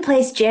 Taking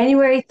place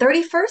January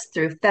 31st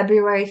through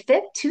February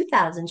 5th,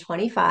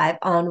 2025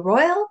 on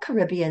Royal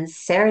Caribbean's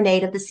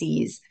Serenade of the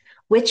Seas,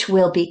 which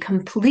will be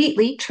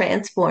completely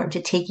transformed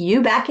to take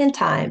you back in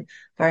time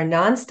for a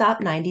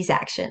nonstop 90s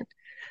action.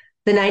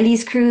 The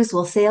 90s Cruise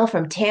will sail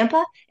from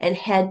Tampa and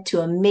head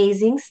to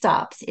amazing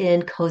stops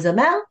in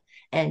Cozumel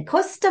and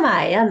Costa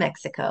Maya,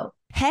 Mexico.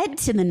 Head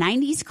to the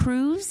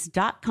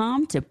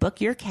 90scruise.com to book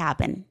your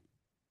cabin.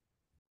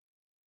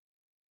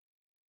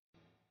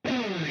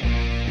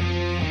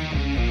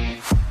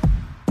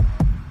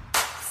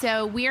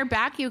 So we're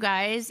back, you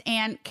guys.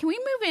 And can we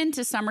move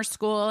into summer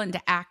school,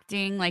 into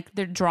acting, like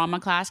the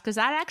drama class? Because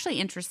that actually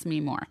interests me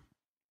more.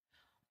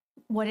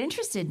 What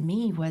interested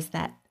me was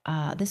that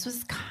this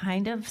was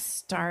kind of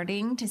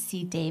starting to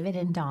see David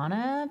and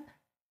Donna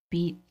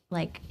be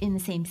like in the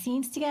same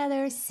scenes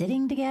together,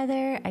 sitting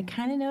together. I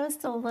kind of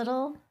noticed a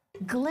little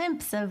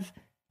glimpse of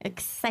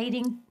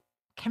exciting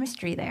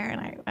chemistry there.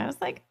 And I was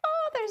like,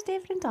 oh, there's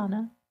David and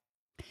Donna.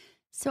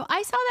 So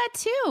I saw that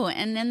too.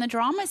 And in the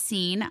drama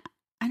scene,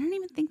 I don't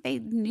even think they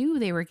knew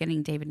they were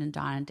getting David and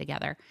Donna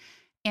together.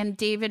 And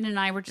David and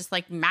I were just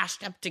like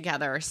mashed up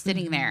together,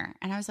 sitting there.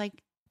 And I was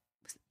like,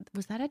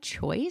 was that a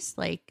choice?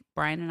 Like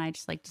Brian and I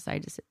just like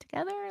decided to sit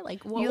together?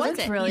 Like what was it? You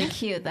look really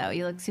cute though.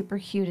 You look super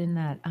cute in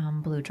that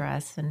blue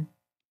dress. And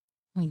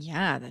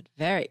yeah,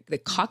 the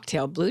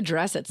cocktail blue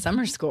dress at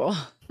summer school.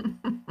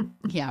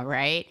 Yeah,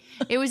 right.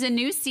 It was a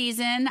new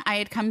season. I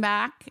had come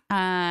back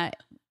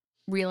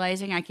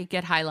realizing I could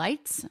get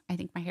highlights. I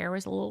think my hair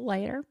was a little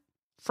lighter,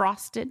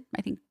 frosted.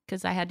 I think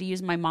because I had to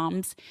use my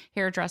mom's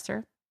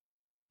hairdresser,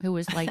 who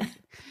was like,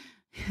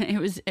 it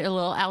was a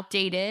little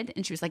outdated,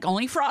 and she was like,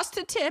 only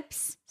frosted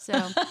tips.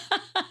 So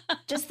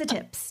just the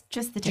tips.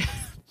 It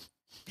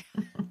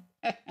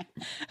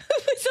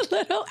was a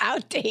little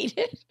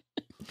outdated.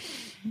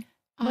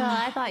 Well,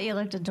 I thought you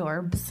looked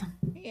adorbs.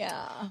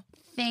 Yeah.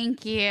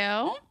 Thank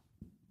you.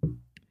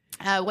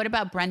 What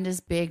about Brenda's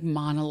big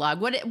monologue?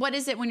 What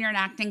is it when you're in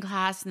acting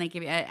class and they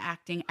give you an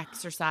acting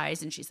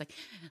exercise and she's like,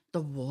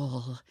 the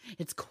wool,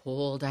 it's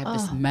cold. I have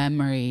this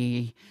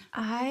memory.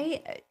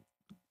 I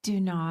do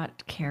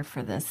not care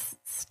for this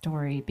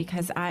story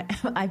because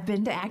I've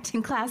been to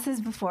acting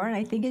classes before, and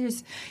I think it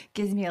just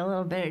gives me a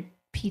little bit of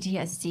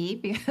PTSD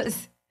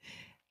because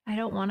I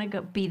don't want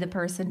to be the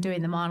person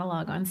doing the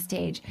monologue on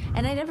stage.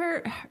 And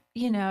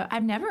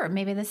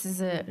maybe this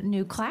is a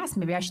new class.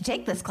 Maybe I should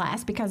take this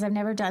class because I've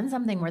never done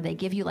something where they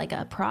give you like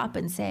a prop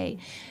and say,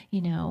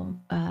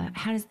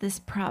 how does this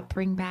prop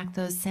bring back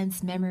those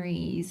sense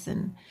memories?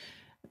 And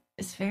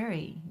it's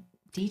very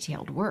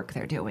detailed work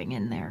they're doing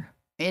in there.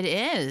 It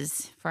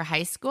is for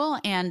high school.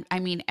 And I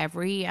mean,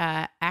 every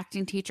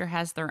acting teacher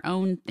has their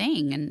own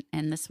thing.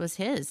 And this was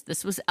his.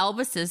 This was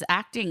Elvis's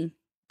acting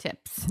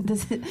tips.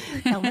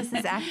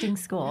 Elvis's acting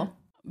school.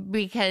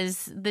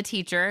 Because the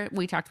teacher,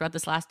 we talked about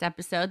this last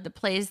episode, that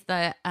plays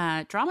the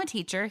drama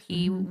teacher,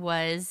 he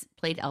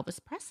played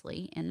Elvis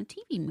Presley in a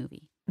TV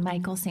movie.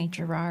 Michael St.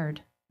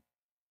 Gerard.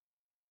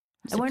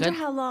 I wonder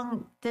how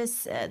long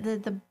this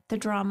the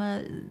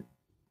drama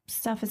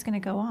stuff is going to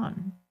go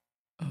on.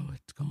 Oh,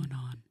 it's going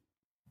on.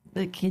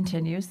 It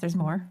continues. There's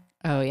more.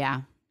 Oh,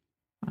 yeah.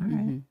 All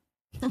right.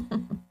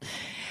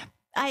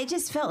 I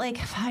just felt like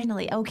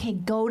finally, okay,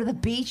 go to the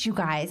beach, you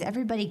guys.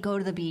 Everybody go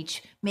to the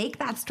beach. Make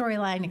that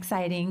storyline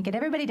exciting. Get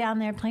everybody down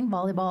there playing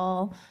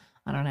volleyball.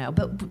 I don't know.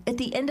 But at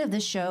the end of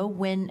the show,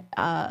 when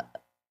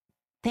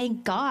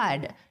thank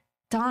God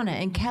Donna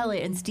and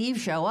Kelly and Steve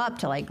show up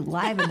to like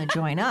liven the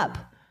joint up.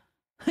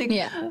 Like,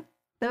 yeah.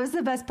 That was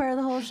the best part of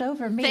the whole show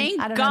for me.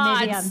 Thank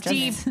God,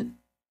 Steve.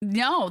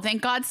 No,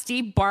 thank God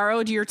Steve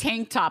borrowed your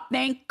tank top.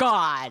 Thank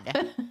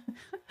God.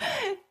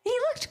 He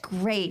looked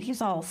great.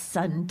 He's all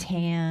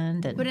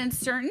suntanned. But in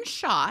certain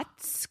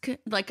shots,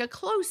 like a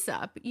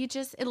close-up,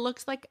 it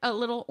looks like a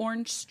little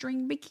orange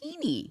string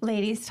bikini.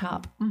 Ladies'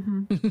 top.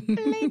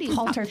 Mm-hmm. Ladies'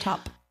 halter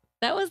top.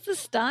 That was the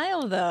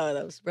style, though.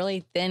 Those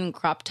really thin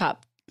crop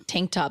top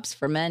tank tops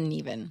for men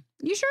even.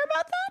 You sure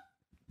about that?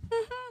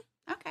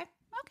 Mm-hmm. Okay.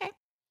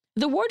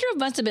 The wardrobe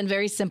must have been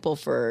very simple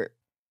for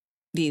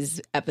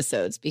these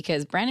episodes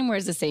because Brandon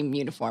wears the same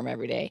uniform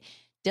every day.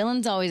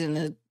 Dylan's always in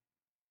the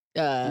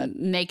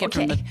naked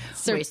from the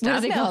waist up. What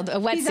is it called? A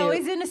wetsuit. He's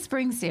always in a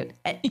spring suit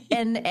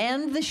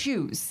and the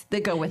shoes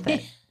that go with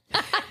it.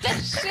 The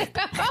shoe.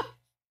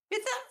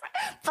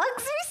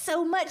 bugs me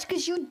so much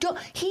because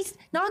he's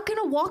not going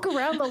to walk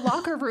around the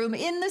locker room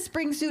in the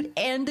spring suit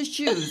and the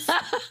shoes.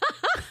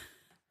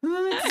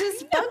 It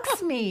just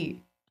bugs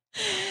me.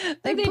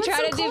 Like they put try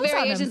some to do clothes on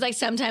variations. him. Like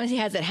sometimes he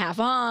has it half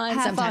on,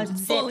 sometimes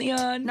zipped, fully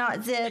on.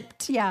 not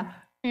zipped. Yeah.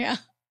 Yeah.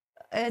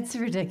 It's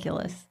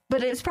ridiculous.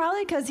 But it's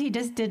probably because he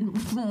just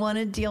didn't want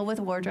to deal with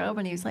wardrobe.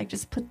 And he was like,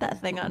 just put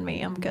that thing on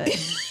me. I'm good.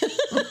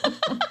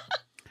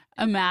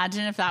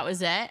 Imagine if that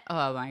was it.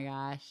 Oh my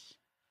gosh.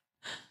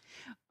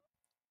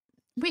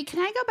 Wait, can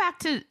I go back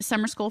to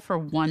summer school for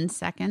 1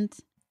 second?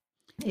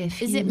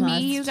 Is it me,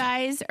 you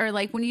guys? Or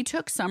like when you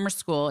took summer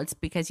school, it's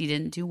because you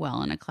didn't do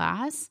well in a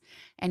class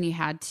and you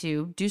had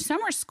to do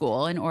summer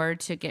school in order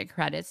to get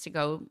credits to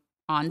go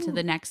on to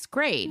the next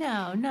grade.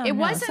 No. It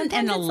wasn't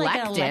Sometimes an it's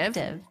like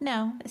elective.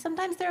 No,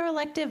 sometimes they're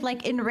elective,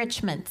 like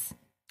enrichments.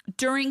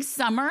 During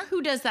summer?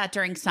 Who does that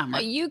during summer?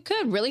 You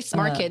could. Really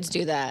smart kids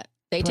do that.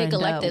 They take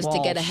electives to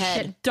get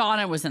ahead.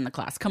 Donna was in the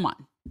class. Come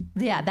on.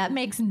 Yeah, that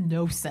makes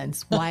no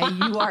sense why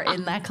you are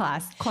in that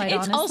class, quite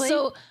honestly. It's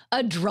also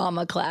a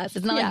drama class.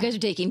 It's not like you guys are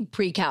taking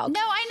pre-calc. No,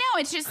 I know.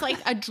 It's just like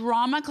a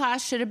drama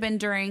class should have been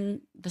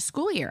during the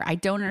school year. I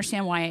don't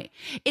understand why.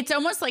 It's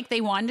almost like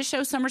they wanted to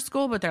show summer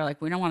school, but they're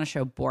like, we don't want to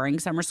show boring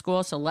summer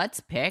school, so let's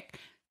pick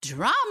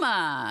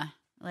drama.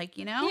 Like,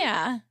 you know?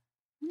 Yeah.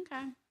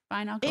 Okay.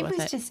 Fine, I'll go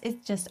with it.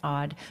 It's just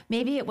odd.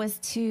 Maybe it was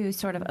to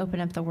sort of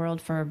open up the world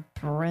for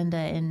Brenda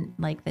and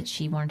like that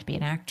she wanted to be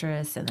an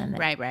actress and then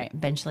right.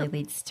 eventually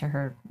leads to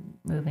her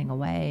moving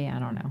away. I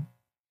don't know.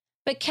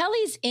 But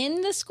Kelly's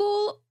in the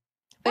school,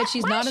 but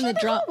she's not in the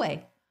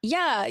drama.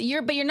 Yeah,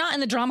 you're not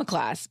in the drama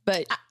class,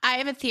 but I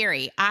have a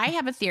theory. I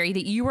have a theory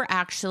that you were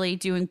actually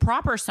doing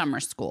proper summer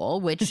school,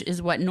 which is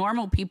what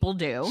normal people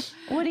do.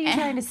 What are you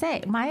trying to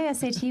say? My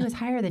SAT was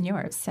higher than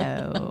yours,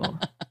 so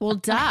well,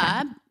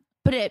 duh.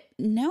 But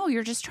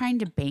you're just trying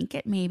to bank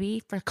it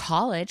maybe for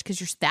college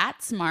because you're that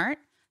smart.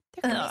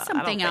 There could be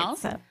something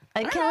else. So.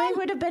 Kelly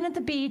would have been at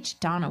the beach.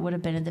 Donna would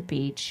have been at the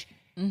beach.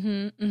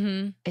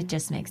 It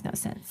just makes no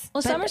sense.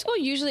 Well, summer school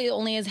usually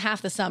only is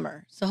half the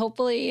summer. So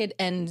hopefully it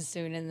ends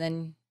soon and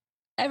then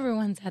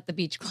everyone's at the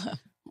beach club.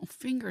 Oh,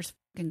 fingers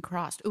fucking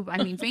crossed. Ooh,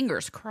 I mean,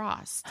 fingers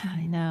crossed.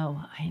 I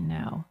know.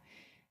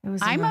 It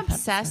was. I'm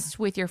obsessed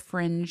with your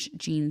fringe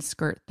jean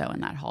skirt though in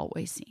that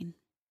hallway scene.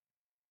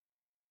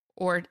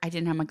 Or I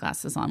didn't have my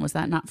glasses on. Was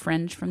that not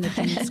fringe from the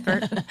jean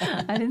skirt?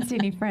 I didn't see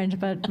any fringe,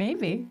 but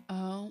maybe.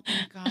 Oh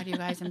my God, you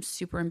guys, I'm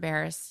super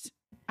embarrassed.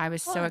 I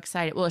was so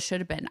excited. Well, it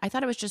should have been. I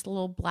thought it was just a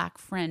little black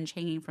fringe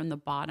hanging from the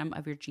bottom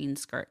of your jean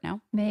skirt.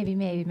 No? Maybe,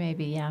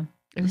 yeah.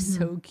 It was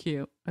so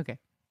cute. Okay.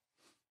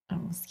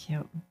 That was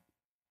cute.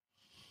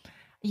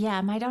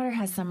 Yeah, my daughter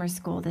has summer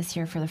school this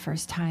year for the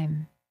first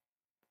time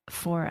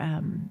for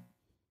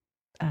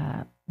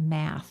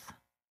math.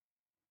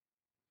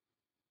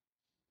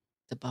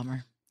 It's a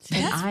bummer.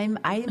 And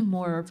I'm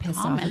more pissed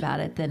off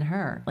about it than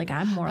her. Like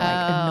I'm more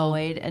like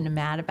annoyed and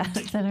mad about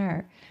it than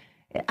her.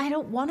 I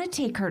don't want to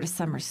take her to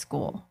summer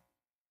school.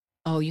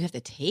 Oh, you have to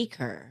take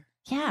her.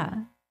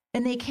 Yeah.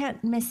 And they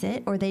can't miss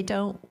it or they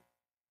don't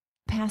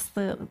pass.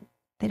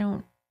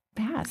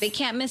 They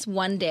can't miss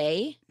one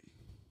day.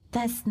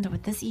 That's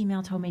what this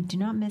email told me. Do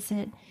not miss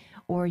it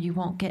or you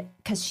won't get,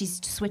 because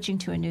she's switching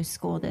to a new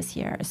school this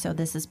year. So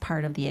this is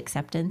part of the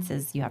acceptance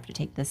is you have to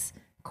take this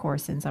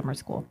course in summer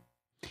school.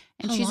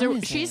 And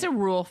she's a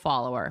rule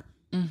follower,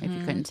 if you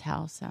couldn't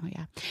tell. So,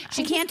 yeah.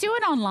 She can't do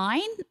it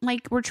online.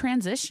 Like, we're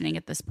transitioning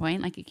at this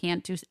point. Like, you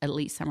can't do at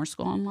least summer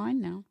school online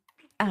now.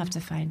 I'll have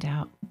to find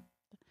out.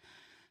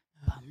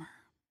 Bummer.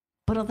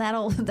 But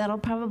that'll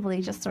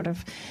probably just sort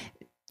of,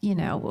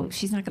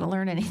 she's not going to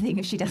learn anything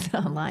if she does it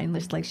online,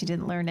 just like she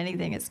didn't learn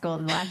anything at school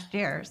last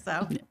year.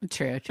 So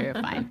True.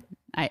 Fine.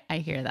 I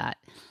hear that.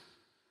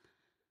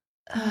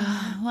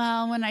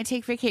 Well, when I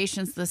take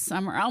vacations this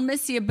summer, I'll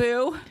miss you,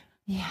 boo.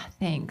 Yeah,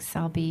 thanks.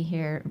 I'll be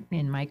here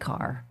in my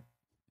car.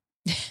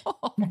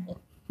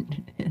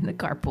 In the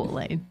carpool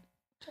lane.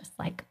 Just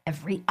like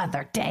every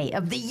other day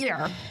of the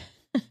year.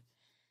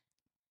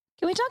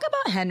 Can we talk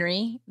about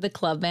Henry, the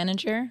club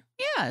manager?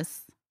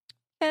 Yes.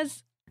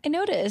 Because I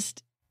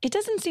noticed it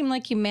doesn't seem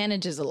like he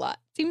manages a lot.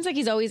 Seems like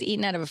he's always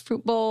eating out of a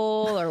fruit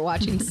bowl or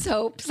watching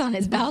soaps on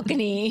his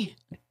balcony.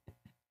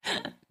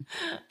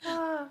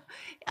 I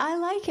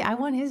like it. I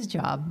want his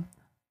job.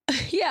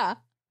 Yeah.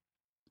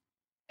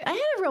 I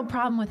had a real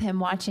problem with him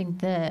watching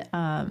the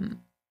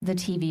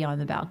TV on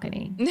the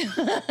balcony.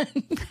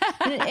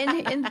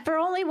 and for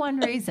only one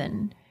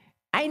reason.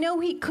 I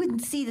know he couldn't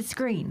see the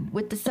screen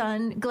with the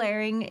sun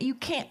glaring. You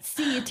can't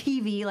see a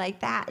TV like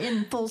that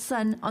in full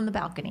sun on the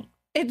balcony.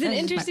 It's an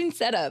interesting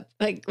setup.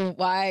 Like,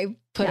 why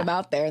put him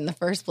out there in the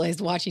first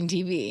place watching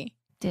TV?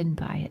 Didn't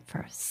buy it for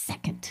a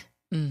second.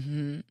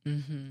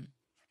 Mm-hmm.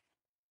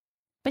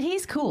 But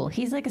he's cool.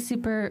 He's like a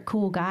super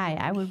cool guy.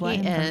 I would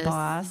want him for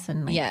boss.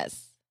 And like,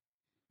 yes.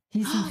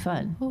 He's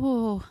fun.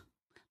 Oh,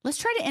 let's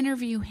try to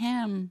interview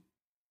him.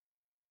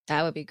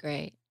 That would be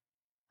great.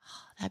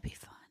 Oh, that'd be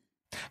fun.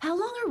 How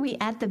long are we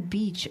at the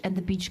beach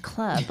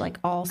club? Like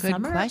all Good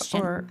summer?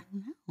 question. Or I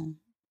don't know.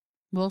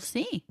 We'll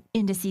see.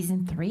 Into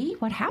season 3?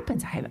 What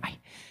happens?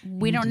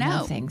 We don't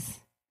know things.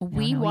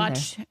 We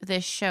watch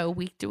this show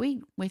week to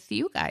week with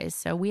you guys,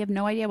 so we have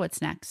no idea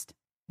what's next.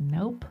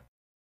 Nope.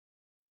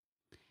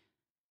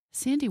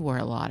 Sandy wore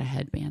a lot of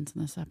headbands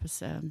in this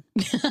episode.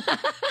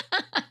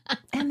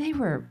 And they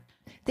were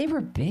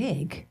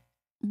big.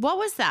 What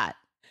was that?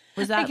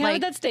 Was that how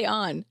did that stay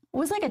on? It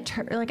was like a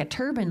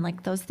turban,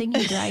 like those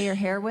things you dry your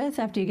hair with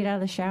after you get out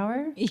of the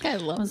shower. Yeah, I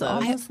love those.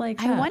 Almost like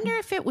that. I wonder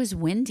if it was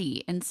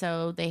windy, and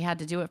so they had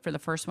to do it for the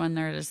first one.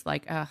 They're just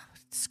like,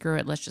 screw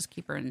it, let's just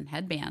keep her in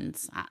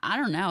headbands. I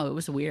don't know. It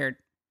was weird.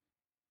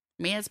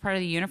 Maybe it's part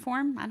of the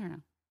uniform. I don't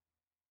know.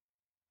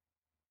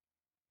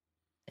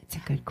 It's a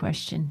good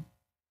question.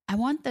 I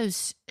want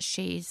those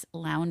chaise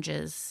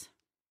lounges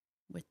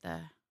with the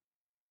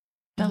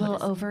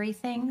little ovary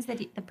things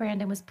that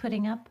Brandon was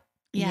putting up.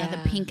 Yeah,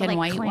 the pink and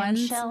white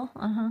ones.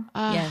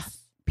 Yes.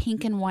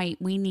 Pink and white.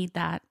 We need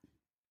that.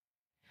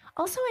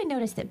 Also, I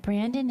noticed that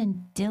Brandon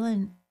and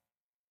Dylan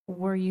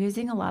were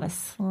using a lot of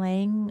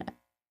slang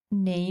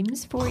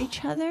names for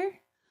each other.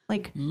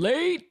 Like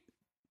late.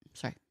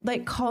 Sorry.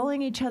 Like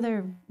calling each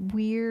other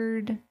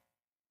weird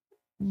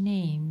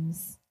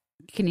names.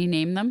 Can you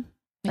name them?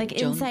 Like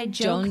inside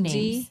joke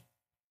Jonesy. names.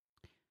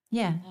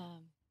 Yeah.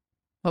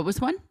 What was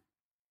one?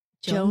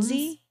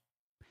 Jonesy?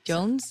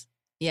 Jones?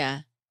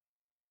 Yeah.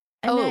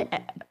 And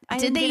I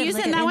did they use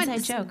it in that one?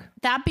 Inside joke.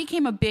 That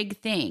became a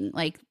big thing.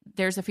 Like,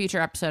 there's a future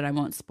episode I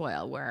won't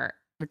spoil where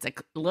it's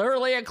like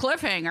literally a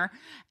cliffhanger,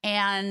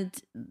 and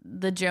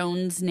the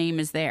Jones name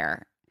is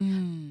there.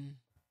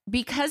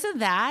 Because of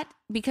that,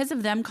 because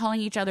of them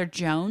calling each other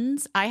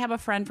Jones, I have a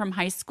friend from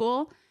high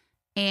school,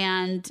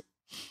 and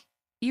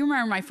you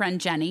remember my friend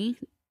Jenny,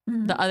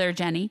 the other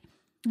Jenny,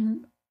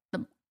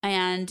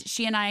 and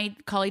she and I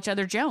call each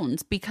other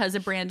Jones because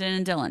of Brandon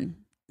and Dylan.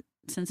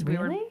 Since we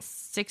were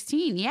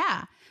 16.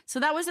 Yeah. So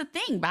that was a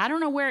thing, but I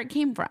don't know where it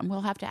came from.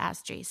 We'll have to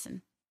ask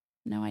Jason.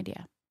 No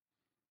idea.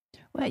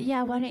 Well,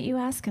 yeah, why don't you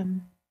ask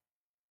him?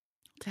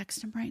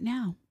 Text him right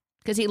now.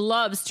 Because he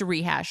loves to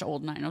rehash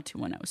old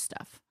 90210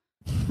 stuff.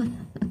 Do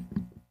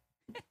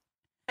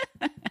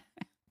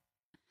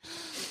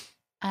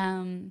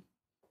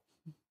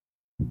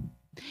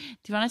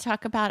you want to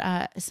talk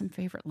about some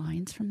favorite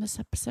lines from this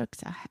episode?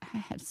 Because I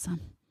had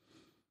some.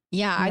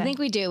 Yeah, I think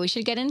we do. We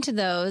should get into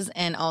those,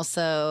 and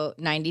also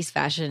 90s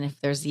fashion, if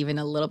there's even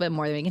a little bit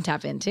more that we can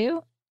tap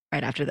into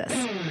right after this.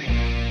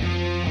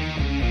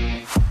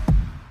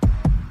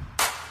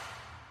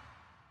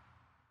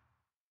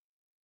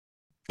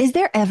 Is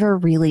there ever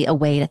really a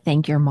way to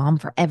thank your mom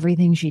for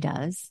everything she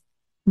does?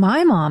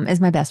 My mom is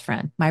my best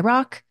friend, my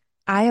rock.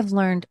 I have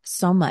learned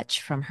so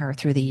much from her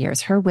through the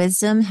years. Her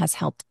wisdom has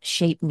helped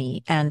shape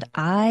me, and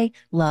I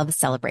love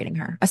celebrating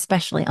her,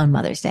 especially on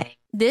Mother's Day.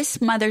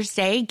 This Mother's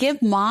Day,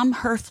 give Mom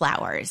her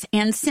flowers.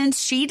 And since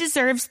she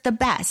deserves the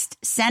best,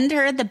 send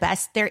her the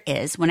best there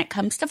is. When it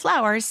comes to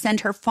flowers,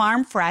 send her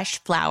farm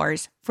fresh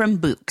flowers from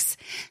Bouqs.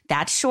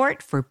 That's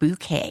short for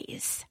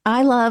bouquets.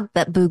 I love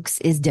that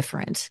Bouqs is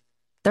different.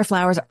 Their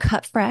flowers are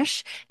cut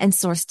fresh and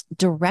sourced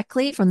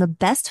directly from the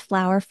best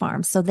flower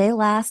farms, so they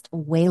last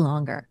way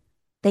longer.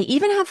 They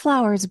even have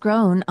flowers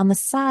grown on the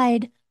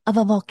side of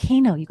a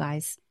volcano, you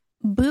guys.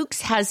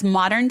 Bouqs has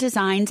modern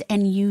designs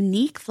and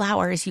unique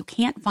flowers you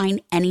can't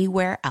find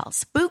anywhere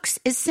else. Bouqs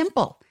is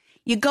simple.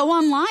 You go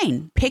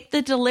online, pick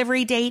the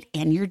delivery date,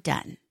 and you're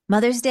done.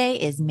 Mother's Day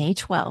is May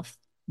 12th.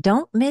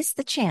 Don't miss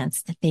the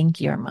chance to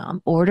thank your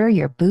mom. Order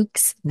your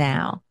Bouqs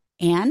now.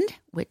 And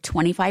with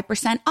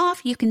 25%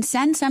 off, you can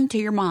send some to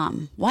your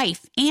mom,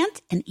 wife,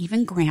 aunt, and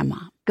even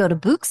grandma. Go to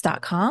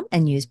Bouqs.com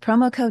and use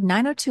promo code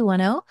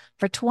 90210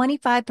 for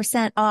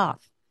 25%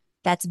 off.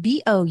 That's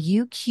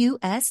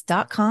BOUQS.com.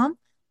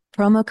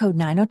 Promo code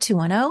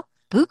 90210,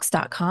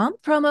 Bouqs.com,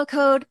 promo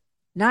code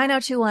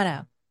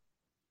 90210.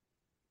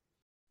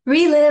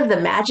 Relive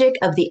the magic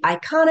of the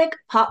iconic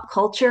pop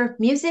culture,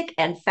 music,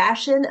 and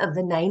fashion of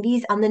the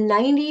 90s on the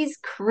 90s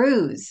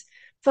Cruise.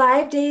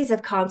 5 days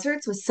of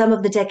concerts with some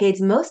of the decade's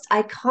most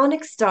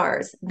iconic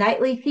stars,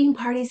 nightly theme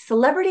parties,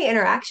 celebrity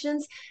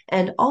interactions,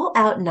 and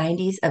all-out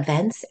 90s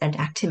events and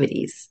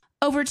activities.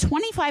 Over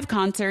 25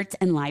 concerts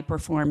and live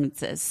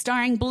performances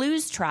starring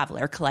Blues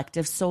Traveler,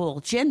 Collective Soul,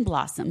 Gin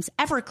Blossoms,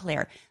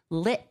 Everclear,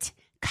 Lit,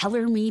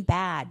 Color Me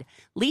Bad,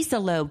 Lisa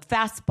Loeb,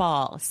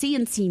 Fastball,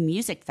 CNC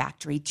Music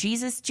Factory,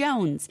 Jesus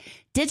Jones,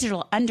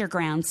 Digital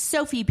Underground,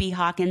 Sophie B.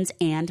 Hawkins,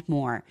 and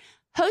more.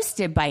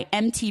 Hosted by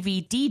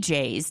MTV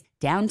DJs,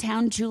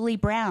 Downtown Julie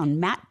Brown,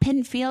 Matt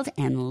Pinfield,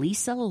 and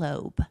Lisa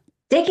Loeb.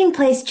 Taking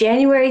place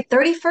January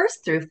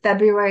 31st through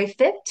February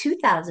 5th,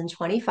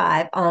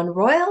 2025 on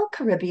Royal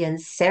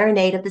Caribbean's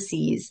Serenade of the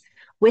Seas,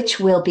 which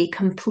will be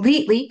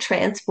completely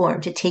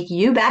transformed to take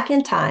you back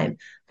in time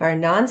for a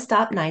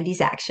nonstop 90s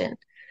action.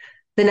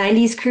 The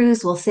 90s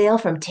Cruise will sail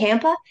from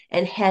Tampa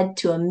and head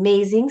to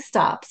amazing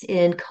stops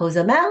in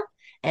Cozumel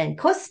and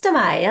Costa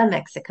Maya,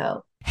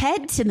 Mexico.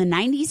 Head to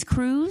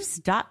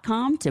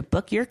the90scruise.com to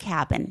book your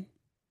cabin.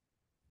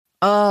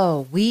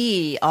 Oh,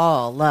 we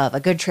all love a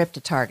good trip to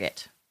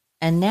Target.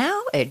 And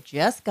now it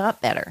just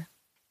got better.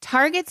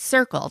 Target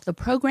Circle, the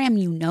program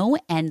you know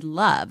and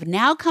love,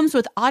 now comes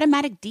with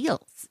automatic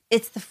deals.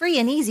 It's the free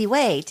and easy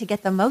way to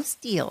get the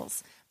most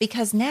deals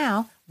because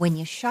now when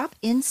you shop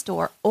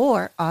in-store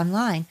or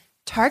online,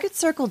 Target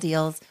Circle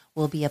deals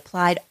will be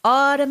applied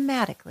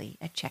automatically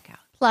at checkout.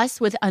 Plus,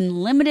 with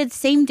unlimited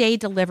same-day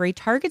delivery,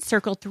 Target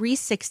Circle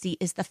 360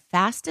 is the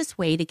fastest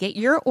way to get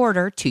your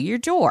order to your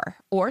door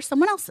or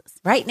someone else's.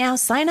 Right now,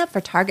 sign up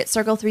for Target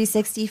Circle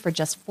 360 for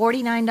just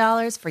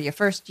 $49 for your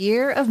first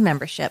year of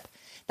membership.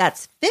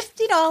 That's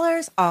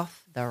 $50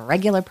 off the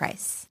regular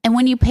price. And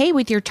when you pay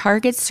with your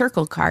Target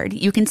Circle card,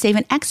 you can save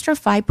an extra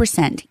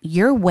 5%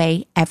 your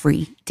way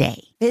every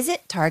day.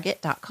 Visit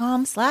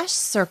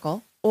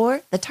target.com/circle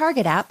or the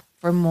Target app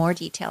for more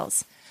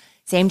details.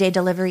 Same-day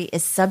delivery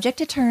is subject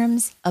to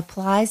terms,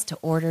 applies to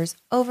orders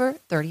over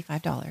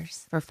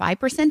 $35. For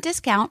 5%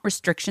 discount,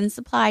 restrictions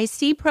apply.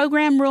 See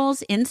program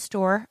rules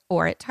in-store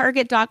or at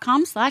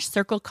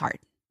target.com/circle card.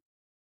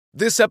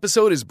 This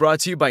episode is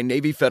brought to you by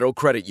Navy Federal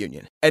Credit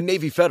Union. At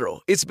Navy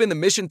Federal, it's been the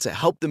mission to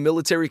help the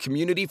military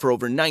community for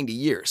over 90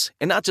 years.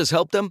 And not just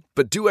help them,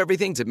 but do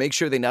everything to make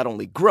sure they not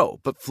only grow,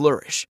 but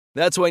flourish.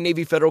 That's why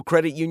Navy Federal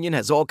Credit Union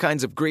has all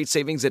kinds of great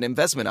savings and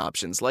investment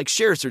options like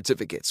share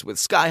certificates with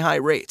sky-high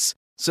rates.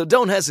 So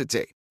don't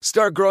hesitate.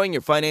 Start growing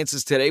your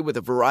finances today with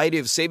a variety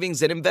of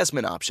savings and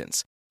investment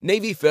options.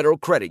 Navy Federal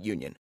Credit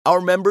Union. Our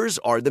members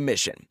are the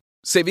mission.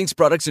 Savings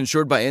products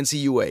insured by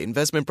NCUA.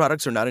 Investment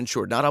products are not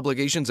insured, not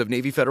obligations of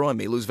Navy Federal and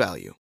may lose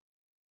value.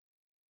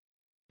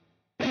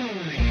 Okay,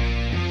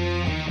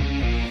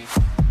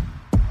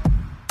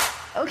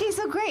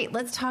 so great.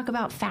 Let's talk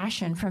about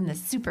fashion from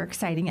this super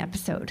exciting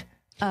episode.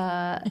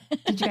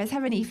 Did you guys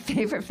have any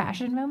favorite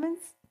fashion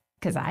moments?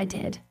 Because I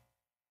did.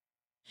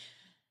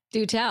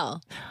 Do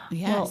tell.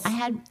 Yes. Well, I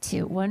had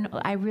two. One,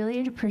 I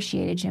really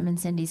appreciated Jim and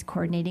Cindy's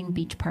coordinating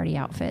beach party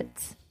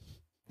outfits.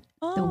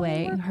 The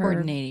way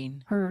her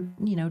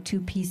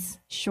 2-piece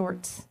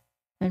shorts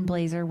and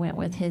blazer went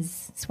with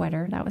his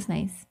sweater. That was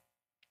nice.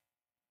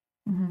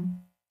 Mm-hmm.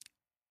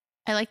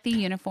 I like the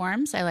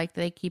uniforms. I like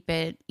that they keep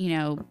it,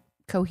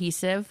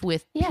 cohesive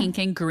with pink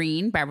and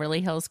green,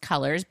 Beverly Hills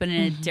colors, but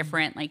in a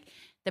different, like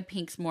the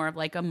pink's more of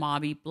like a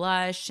mauvey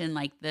blush and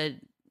like the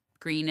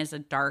green is a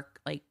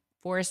dark, like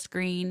forest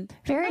green.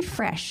 Very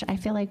fresh. I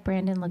feel like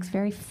Brandon looks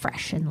very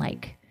fresh and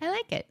like. I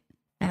like it.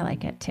 I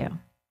like it too.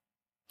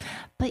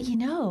 But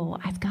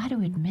I've got to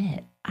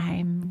admit,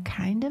 I'm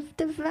kind of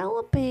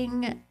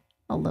developing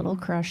a little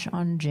crush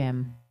on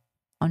James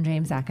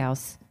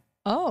Zackhouse.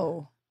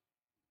 Oh.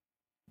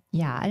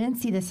 Yeah, I didn't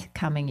see this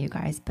coming, you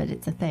guys, but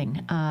it's a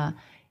thing. I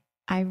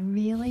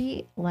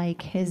really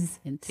like his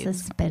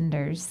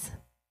suspenders.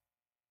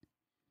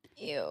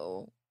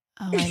 Ew.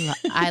 Oh,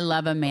 I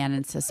love a man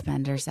in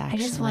suspenders,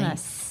 actually. I just want to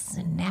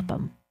snap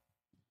them.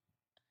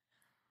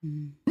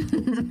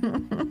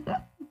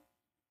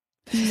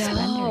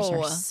 Suspenders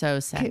are so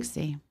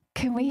sexy.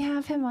 Can we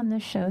have him on the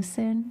show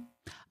soon?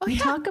 We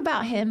talk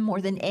about him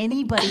more than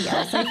anybody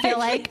else. I feel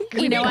like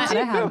we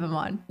gotta have him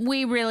on.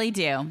 We really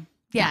do.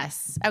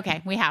 Yes.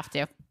 Okay, we have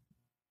to.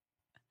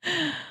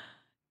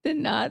 Did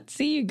not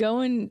see you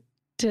going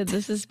to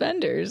the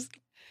suspenders.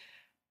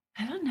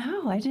 I don't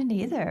know. I didn't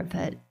either,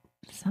 but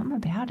something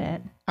about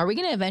it. Are we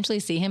going to eventually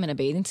see him in a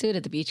bathing suit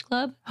at the beach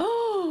club?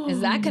 Is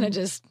that going to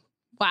just,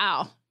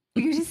 wow.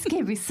 You just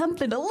gave me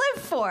something to live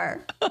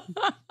for.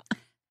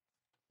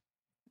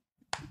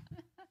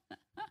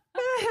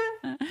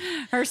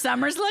 Her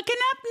summer's looking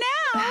up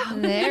now.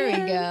 There we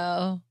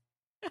go.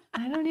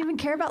 I don't even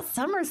care about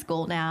summer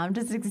school now. I'm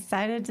just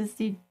excited to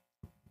see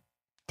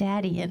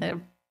Daddy in a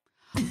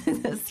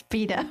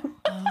Speedo.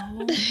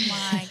 Oh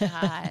my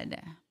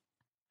God.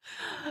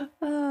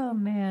 Oh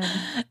man.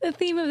 The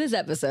theme of this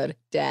episode,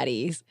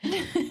 daddies.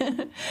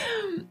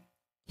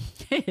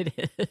 It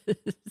is.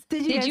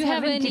 Did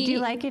you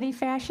like any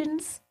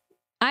fashions?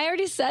 I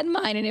already said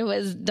mine, and it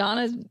was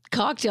Donna's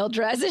cocktail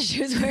dress that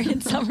she was wearing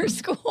in summer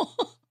school.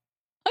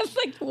 I was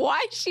like,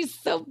 why is she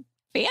so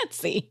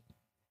fancy?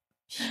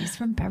 She's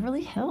from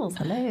Beverly Hills.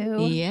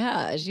 Hello.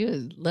 Yeah, she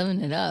was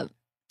living it up.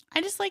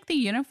 I just like the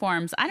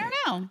uniforms. I don't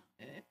know.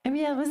 I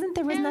mean, there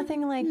was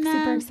nothing like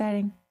super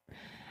exciting.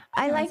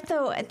 I like,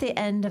 though, at the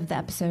end of the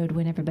episode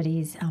when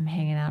everybody's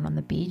hanging out on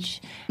the beach,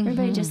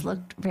 everybody just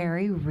looked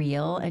very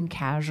real and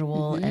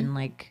casual and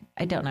like,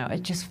 I don't know,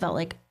 it just felt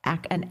like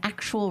an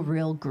actual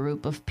real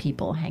group of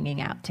people hanging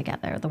out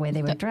together, the way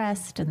they were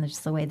dressed and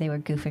just the way they were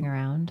goofing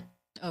around.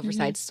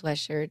 Oversized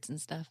sweatshirts and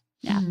stuff.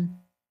 Yeah.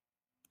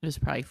 It was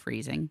probably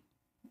freezing.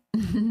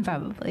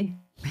 Probably.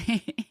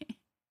 Can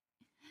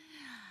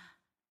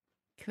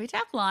we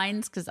talk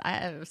lines? Because I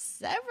have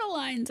several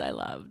lines I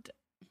loved.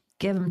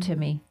 Give them to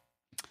me.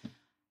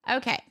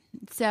 Okay.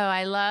 So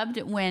I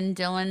loved when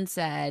Dylan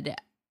said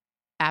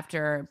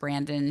after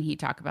Brandon, he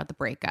talked about the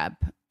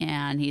breakup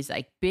and he's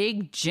like,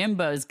 Big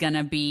Jimbo's going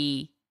to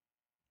be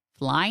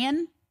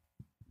flying. Is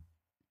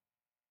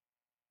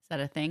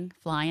that a thing?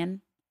 Flying?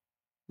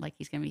 Like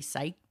he's going to be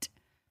psyched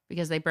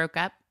because they broke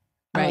up?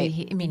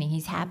 Right. Meaning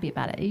he's happy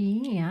about it.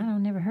 Yeah,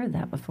 I've never heard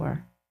that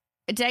before.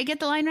 Did I get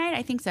the line right?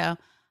 I think so.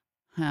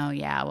 Oh,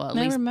 yeah. Well, at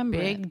I least remember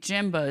Big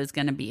Jimbo is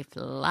going to be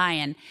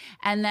flying.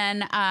 And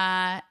then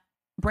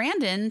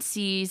Brandon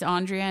sees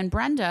Andrea and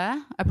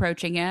Brenda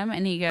approaching him,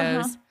 and he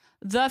goes,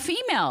 the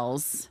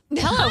females.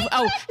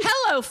 Hello.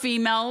 Hello,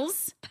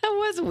 females. That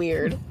was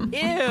weird.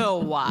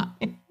 Ew.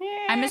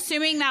 I'm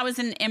assuming that was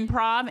an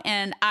improv,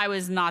 and I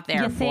was not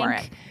there for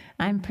it.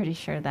 I'm pretty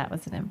sure that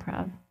was an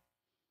improv.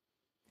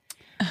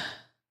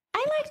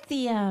 I liked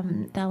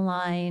the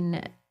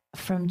line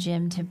from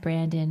Jim to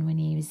Brandon when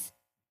he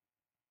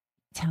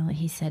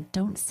said,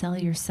 "Don't sell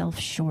yourself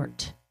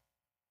short."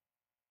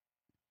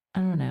 I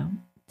don't know.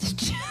 It's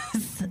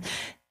just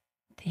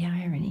the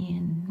irony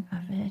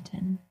of it,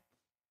 and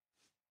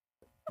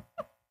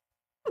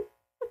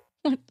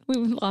we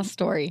lost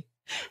Story.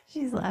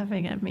 She's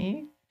laughing at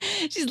me.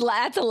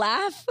 That's a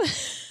laugh. What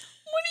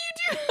are you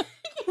doing?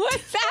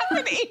 What's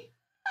happening?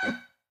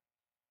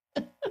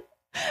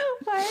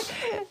 What?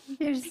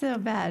 You're so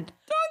bad.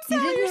 Don't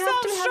sell you didn't yourself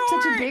have to short.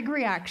 have such a big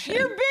reaction.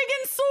 You're big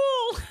in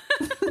soul.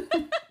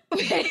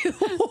 Wait,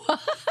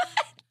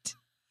 what?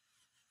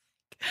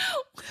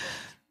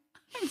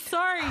 I'm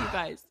sorry, you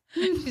guys.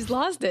 She's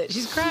lost it.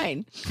 She's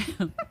crying.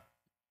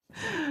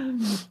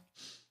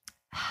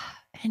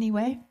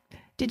 Anyway,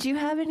 did you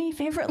have any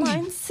favorite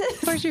lines?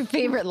 Of course, your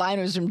favorite line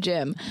was from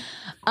Jim.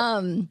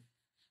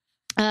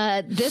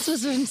 This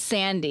was from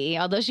Sandy,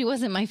 although she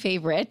wasn't my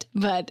favorite,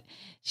 but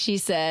she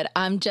said,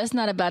 "I'm just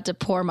not about to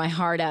pour my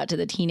heart out to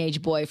the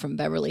teenage boy from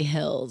Beverly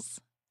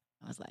Hills."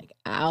 I was like,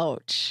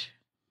 ouch.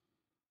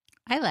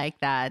 I like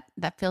that.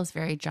 That feels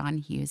very John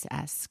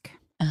Hughes-esque.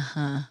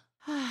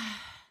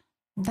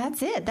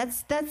 That's it.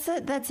 That's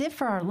it. That's it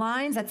for our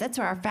lines. That's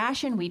our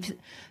fashion.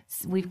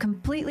 We've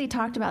completely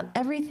talked about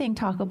everything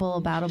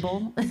talkable,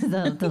 aboutable.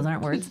 Those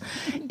aren't words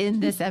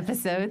in this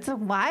episode. So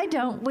why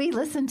don't we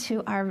listen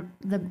to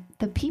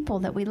the people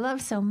that we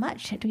love so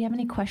much? Do we have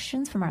any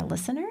questions from our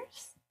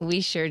listeners?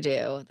 We sure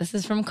do. This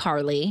is from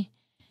Carly.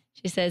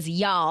 She says,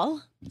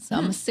 "Y'all." So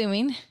I'm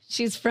assuming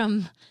she's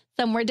from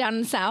somewhere down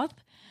in the South.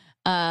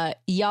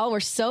 "Y'all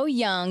were so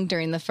young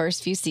during the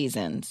first few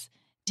seasons.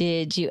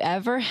 Did you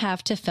ever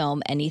have to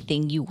film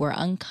anything you were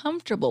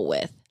uncomfortable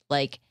with?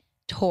 Like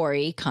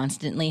Tori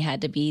constantly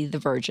had to be the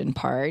virgin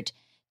part,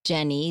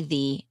 Jenny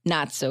the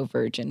not so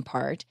virgin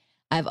part.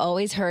 I've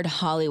always heard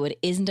Hollywood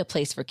isn't a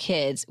place for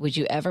kids. Would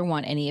you ever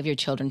want any of your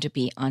children to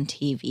be on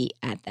TV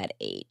at that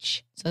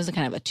age?" So this is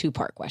kind of a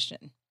two-part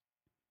question.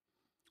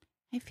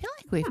 I feel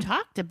like we've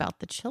talked about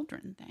the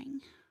children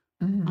thing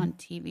on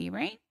TV,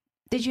 right?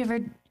 Did you ever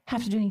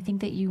have to do anything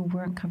that you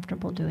weren't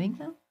comfortable doing,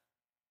 though?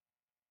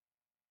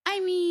 I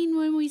mean,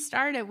 when we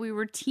started, we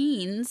were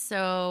teens.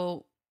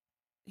 So,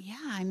 yeah,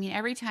 I mean,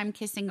 every time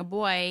kissing a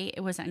boy, it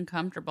was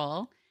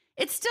uncomfortable.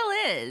 It still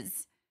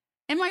is.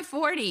 In my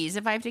 40s,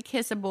 if I have to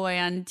kiss a boy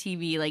on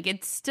TV, like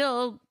it's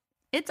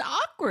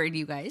awkward,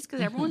 you guys,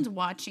 because everyone's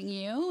watching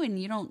you and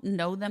you don't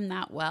know them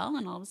that well.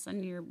 And all of a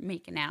sudden you're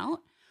making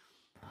out.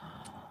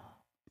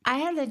 I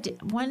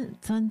had one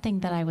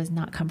thing that I was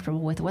not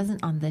comfortable with. It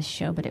wasn't on this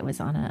show, but it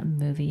was on a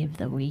movie of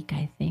the week,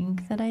 I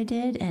think, that I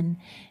did. And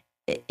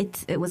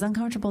it was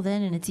uncomfortable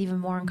then, and it's even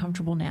more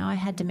uncomfortable now. I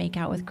had to make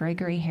out with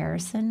Gregory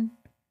Harrison,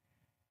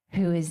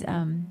 who is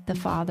the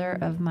father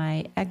of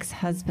my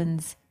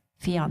ex-husband's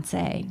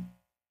fiance,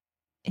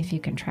 if you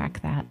can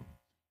track that.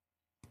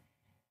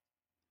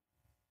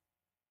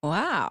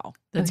 Wow.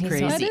 That's crazy.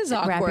 So that is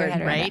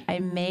awkward, right? I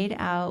made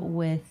out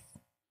with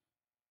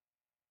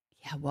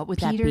what would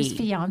that be? Peter's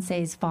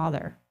fiance's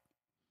father.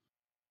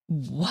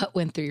 What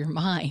went through your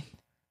mind?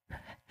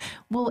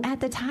 Well, at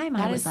the time,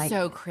 that I was is like,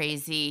 so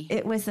crazy.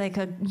 It was like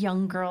a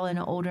young girl and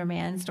an older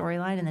man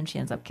storyline, and then she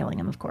ends up killing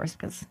him, of course,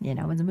 because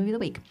it was a movie of the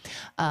week.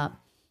 But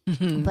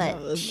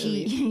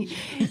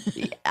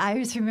I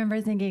just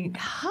remember thinking,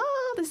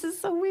 this is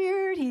so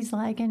weird. He's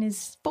like in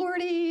his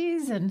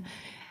 40s, and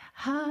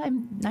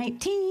I'm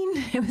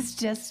 19. It was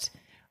just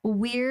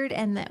weird,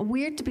 and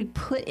weird to be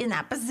put in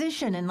that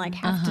position and like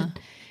have to,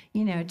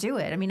 do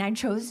it. I mean, I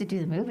chose to do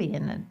the movie,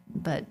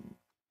 but.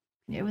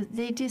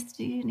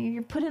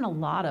 You're put in a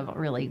lot of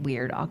really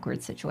weird,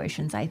 awkward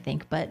situations, I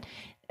think. But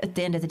at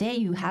the end of the day,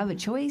 you have a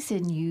choice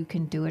and you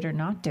can do it or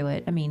not do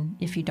it. I mean,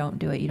 if you don't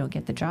do it, you don't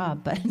get the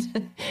job. But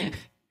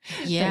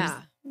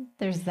yeah,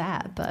 there's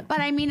that. But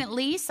I mean, at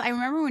least I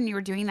remember when you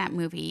were doing that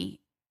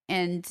movie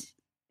and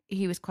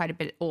he was quite a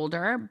bit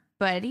older,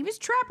 but he was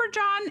Trapper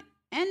John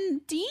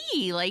and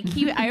Dee. Like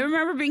I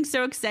remember being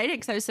so excited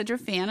because I was such a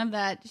fan of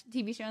that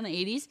TV show in the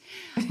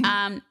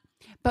 80s.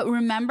 But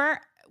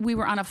remember, we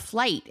were on a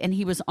flight and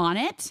he was on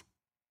it.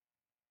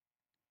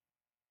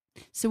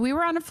 So we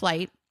were on a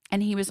flight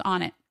and he was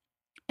on it.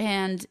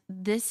 And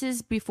this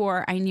is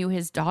before I knew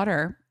his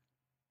daughter.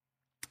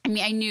 I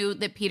mean, I knew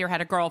that Peter had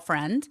a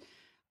girlfriend,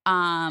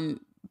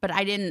 but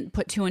I didn't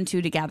put two and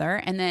two together.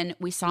 And then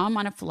we saw him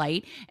on a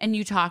flight and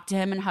you talked to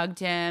him and hugged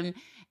him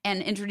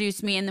and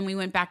introduced me. And then we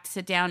went back to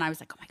sit down. I was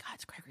like, "Oh my God,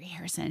 it's Gregory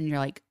Harrison." And you're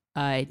like,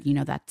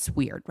 "That's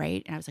weird,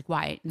 right?" And I was like,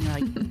 "Why?" And you're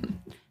like,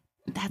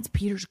 "That's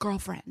Peter's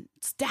girlfriend.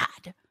 It's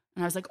Dad."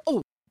 And I was like,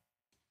 "Oh,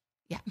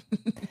 yeah."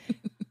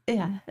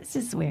 Yeah, it's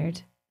just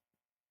weird.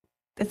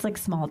 it's like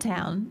small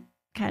town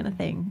kind of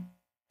thing.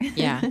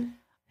 Yeah.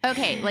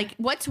 Okay, like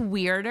what's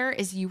weirder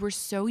is you were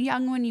so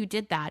young when you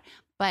did that,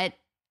 but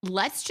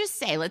let's just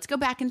say, let's go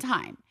back in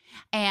time.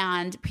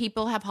 And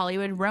people have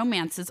Hollywood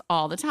romances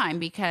all the time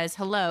because,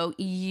 hello,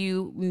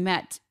 you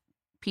met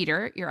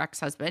Peter, your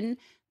ex-husband,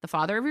 the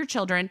father of your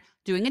children,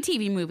 doing a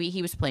TV movie.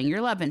 He was playing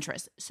your love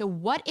interest. So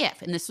what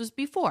if, and this was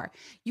before,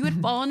 you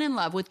had fallen in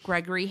love with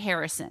Gregory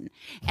Harrison,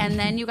 and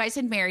then you guys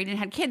had married and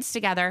had kids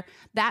together?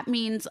 That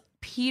means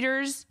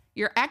Peter's,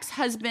 your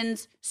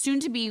ex-husband's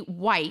soon-to-be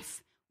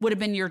wife would have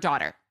been your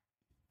daughter.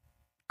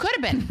 Could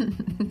have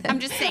been. I'm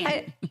just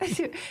saying.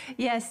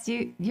 Yes,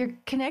 you're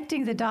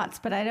connecting the dots,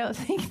 but I don't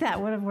think that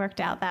would have worked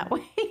out that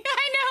way. I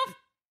know.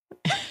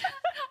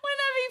 Wouldn't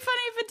that be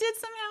funny if it did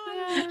somehow?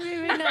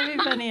 It would not be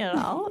funny at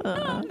all.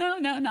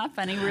 No, not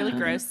funny. Really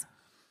gross.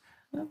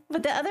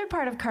 But the other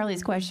part of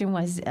Carly's question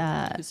was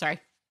sorry,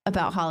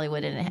 about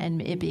Hollywood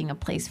and it being a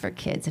place for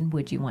kids, and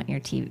would you want your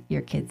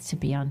kids to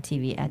be on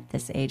TV at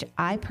this age?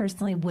 I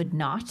personally would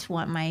not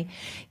want my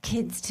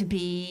kids to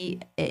be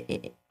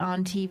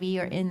on TV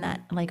or in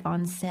that, like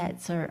on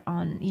sets or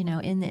on,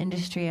 in the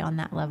industry on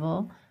that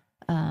level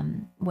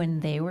when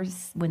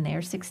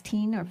they're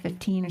 16 or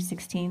 15 or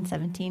 16,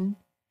 17.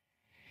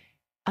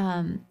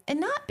 And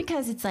not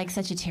because it's like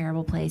such a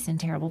terrible place and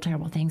terrible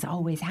things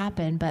always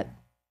happen, but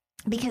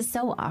because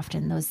so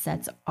often those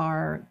sets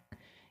are,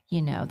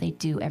 they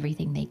do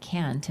everything they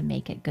can to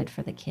make it good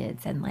for the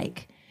kids and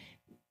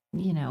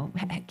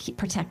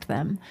protect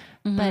them.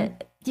 Mm-hmm.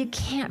 But you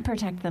can't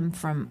protect them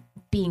from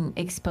being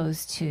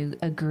exposed to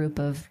a group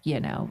of,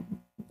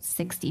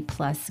 60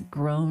 plus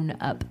grown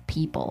up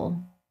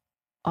people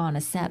on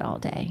a set all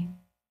day.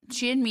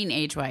 She didn't mean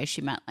age-wise.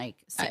 She meant like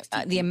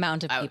 60 the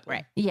amount of people.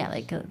 Right. Yeah,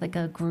 like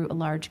a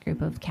large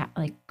group of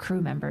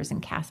crew members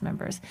and cast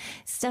members.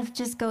 Stuff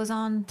just goes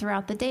on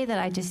throughout the day that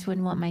I just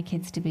wouldn't want my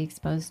kids to be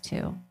exposed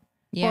to.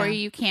 Yeah. Or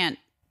you can't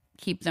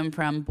keep them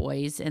from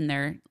boys in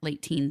their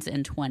late teens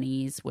and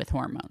 20s with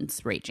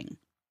hormones raging.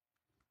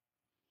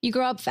 You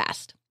grow up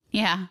fast.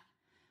 Yeah.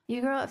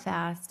 You grow up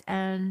fast.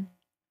 And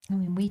I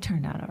mean, we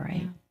turned out all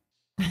right.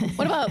 Yeah.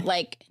 What about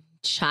like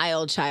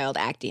child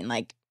acting,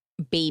 like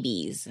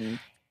babies and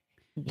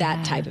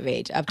that type of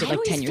age, up to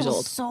like 10 years old? I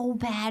always feel so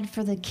bad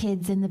for the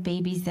kids and the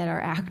babies that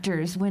are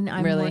actors when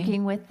I'm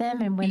working with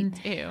them. And when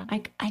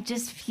I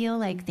just feel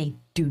like they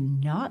do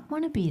not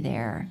want to be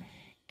there.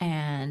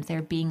 And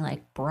they're being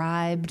like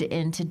bribed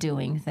into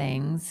doing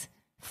things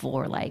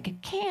for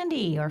like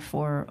candy or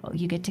for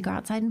you get to go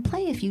outside and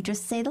play if you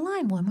just say the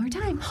line one more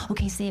time.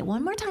 Okay, say it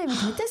one more time and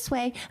do it this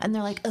way. And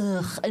they're like,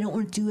 ugh, I don't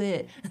want to do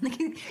it. And like,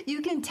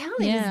 you can tell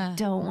they just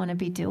don't want to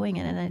be doing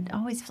it. And it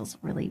always feels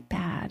really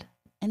bad.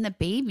 And the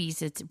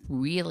babies, it's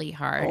really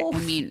hard. Oof. I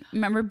mean,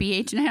 remember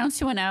BH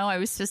 90210? I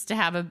was supposed to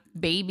have a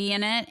baby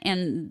in it,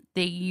 and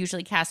they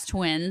usually cast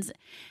twins.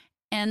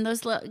 And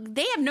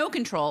they have no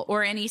control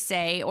or any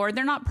say, or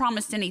they're not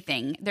promised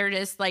anything. They're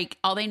just like,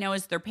 all they know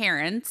is their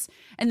parents.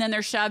 And then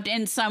they're shoved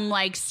in some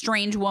like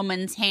strange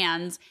woman's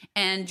hands,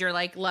 and you're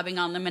like loving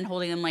on them and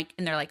holding them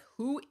and they're like,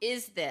 who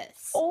is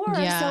this? Or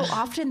so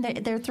often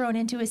they're thrown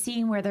into a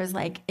scene where there's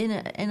like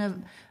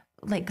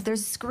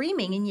there's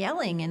screaming and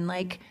yelling and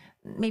like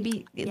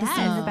maybe the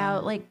scene's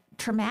about like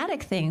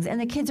traumatic things. And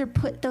the kids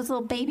those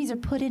little babies are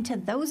put into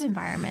those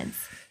environments.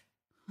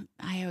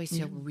 I always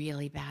feel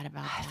really bad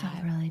about that. I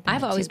felt really bad.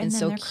 I've always been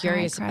so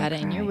curious about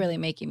it, and you're really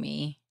making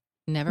me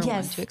never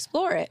want to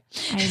explore it.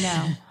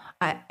 I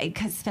know.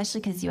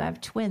 Especially because you have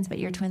twins, but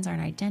your twins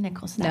aren't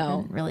identical, so that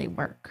wouldn't really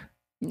work.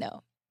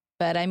 No.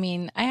 But I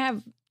mean, I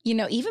have,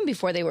 even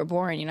before they were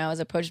born, I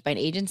was approached by an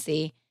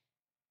agency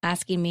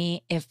asking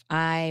me if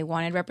I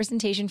wanted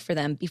representation for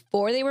them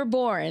before they were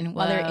born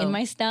while they're in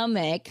my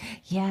stomach.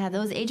 Yeah,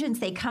 those agents,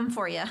 they come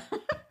for you.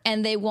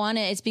 And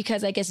it's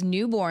because I guess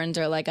newborns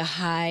are like a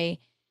high,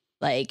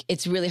 like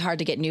it's really hard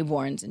to get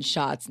newborns and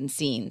shots and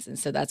scenes. And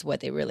so that's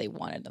what they really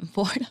wanted them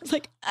for. And I was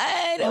like,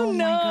 I don't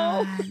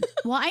know.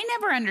 Well, I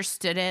never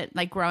understood it.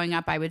 Like growing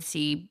up, I would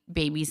see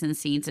babies in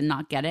scenes and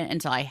not get it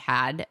until I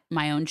had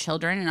my own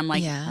children. And I'm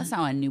like, that's not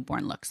what a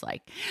newborn looks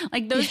like.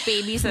 Like those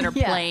babies that are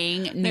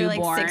playing newborns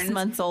like 6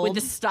 months old with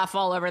the stuff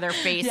all over their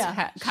face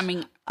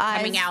coming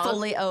out.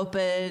 Fully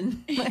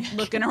open.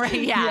 Looking around.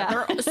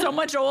 Yeah, they're so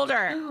much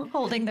older.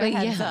 Holding their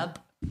heads up.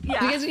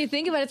 Yeah. Because when you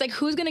think about it, it's like,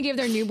 who's going to give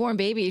their newborn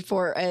baby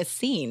for a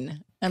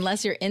scene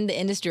unless you're in the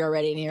industry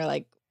already and you're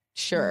like,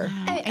 sure.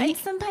 And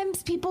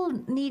sometimes people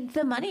need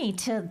the money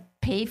to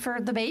pay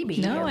for the baby.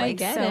 No, I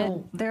get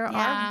it. There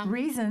are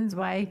reasons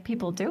why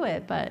people do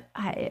it, but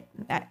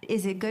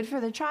is it good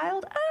for the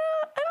child? I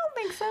don't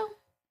think so.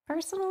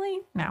 Personally,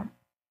 no.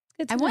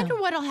 I wonder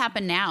what'll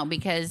happen now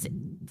because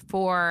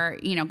for,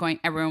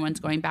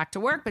 everyone's going back to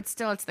work, but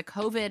still it's the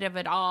COVID of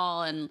it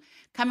all. And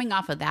coming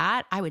off of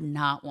that, I would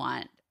not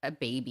want a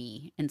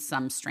baby in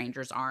some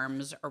stranger's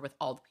arms or with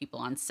all the people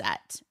on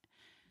set.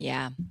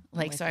 Yeah.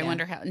 I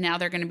wonder how now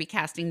they're going to be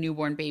casting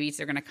newborn babies.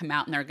 They're going to come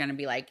out and they're going to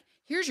be like,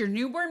 here's your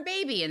newborn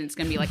baby. And it's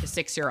going to be like a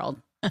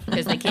 6-year-old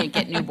because they can't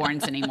get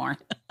newborns anymore.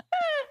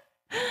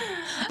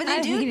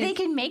 But they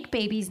can make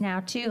babies now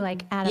too,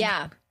 like out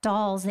of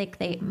dolls. They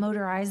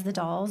motorize the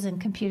dolls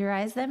and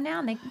computerize them now,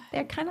 and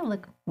they kind of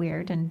look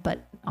weird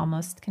but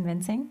almost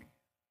convincing.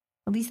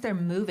 At least they're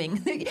moving.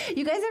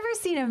 You guys ever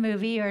seen a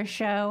movie or a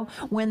show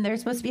when they're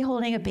supposed to be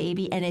holding a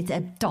baby and it's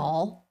a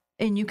doll,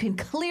 and you can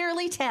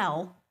clearly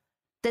tell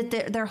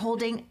that they're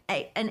holding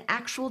an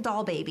actual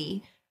doll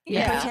baby,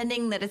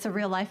 pretending that it's a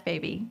real life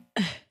baby?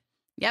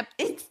 Yep.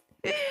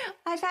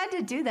 I've had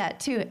to do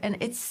that too, and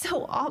it's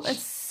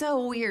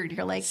so weird.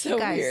 You're like, so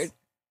guys, weird.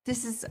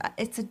 This is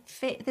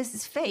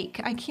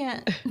fake. I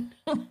can't.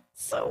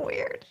 So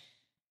weird.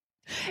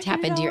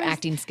 Tap into your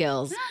acting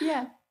skills.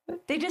 Yeah.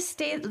 They just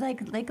stay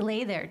like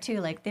lay there too.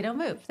 Like they don't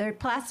move. They're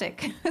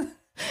plastic.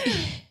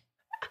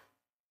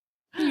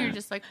 You're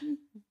just like,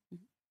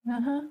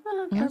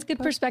 That's good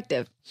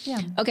perspective.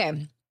 Yeah.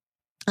 Okay.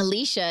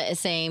 Alicia is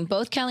saying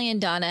both Kelly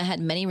and Donna had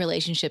many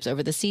relationships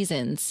over the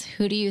seasons.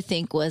 Who do you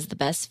think was the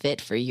best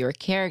fit for your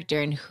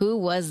character and who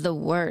was the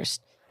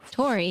worst?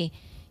 Tori,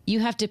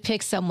 you have to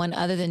pick someone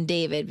other than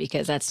David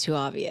because that's too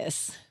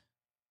obvious.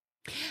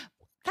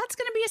 that's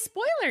going to be a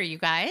spoiler, you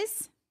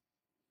guys.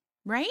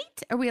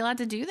 Right? Are we allowed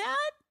to do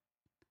that?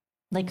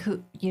 Like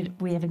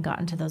we haven't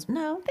gotten to those.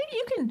 No,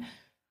 you can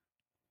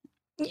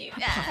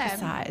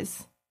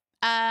hypothesize.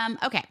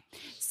 Okay.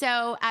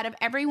 So out of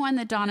everyone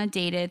that Donna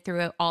dated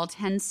through all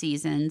 10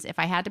 seasons, if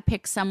I had to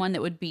pick someone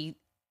that would be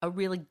a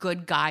really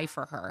good guy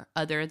for her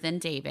other than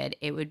David,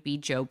 it would be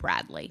Joe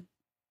Bradley,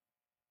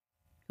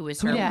 who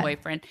was her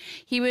boyfriend.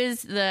 He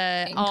was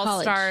the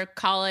all-star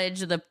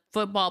college, the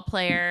football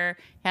player,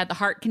 had the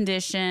heart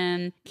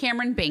condition.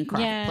 Cameron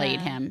Bancroft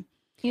played him.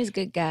 He was a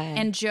good guy.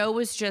 And Joe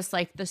was just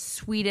like the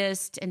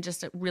sweetest and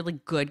just a really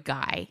good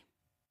guy.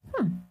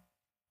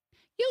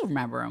 You'll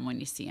remember him when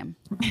you see him.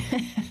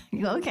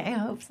 Okay, I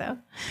hope so.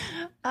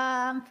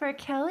 For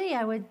Kelly,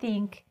 I would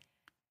think,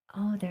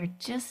 there are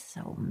just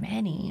so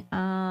many.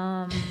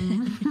 Go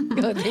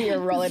through your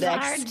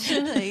Rolodex.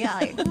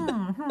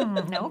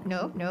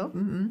 Nope.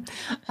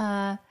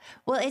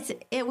 Well,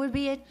 it would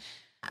be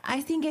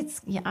I think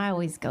it's, I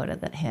always go to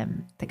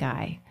the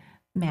guy,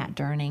 Matt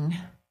Durning.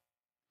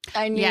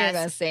 I knew you were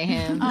going to say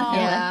him.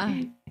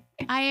 Yeah.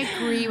 I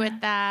agree with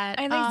that.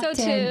 I think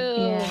so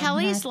too. Yeah,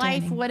 Kelly's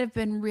life would have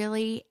been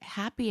really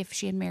happy if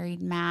she had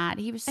married Matt.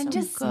 He was so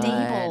just good.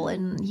 Stable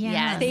and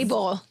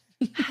stable.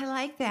 I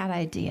like that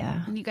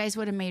idea. And you guys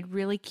would have made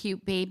really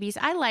cute babies.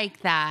 I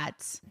like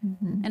that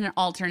in an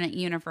alternate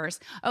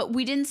universe. Oh,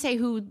 we didn't say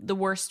who the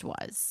worst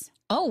was.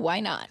 Oh, why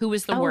not? Who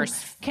was the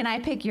worst? Can I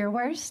pick your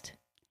worst?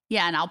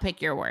 Yeah, and I'll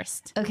pick your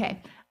worst. Okay.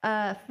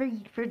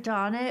 For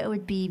Donna, it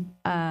would be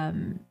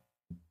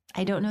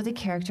I don't know the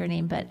character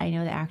name, but I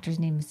know the actor's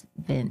name is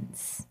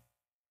Vince.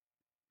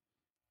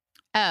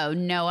 Oh,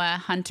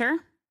 Noah Hunter?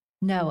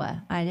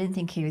 Noah. I didn't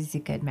think he was a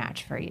good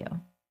match for you.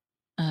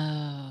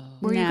 Oh.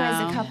 Were you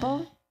guys a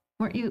couple?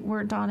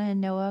 Were Donna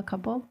and Noah a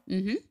couple?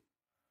 Mm-hmm.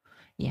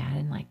 Yeah, I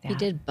didn't like that. He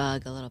did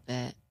bug a little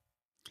bit.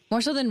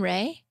 More so than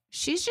Ray?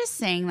 She's just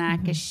saying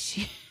that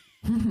because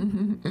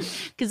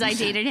I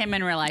dated him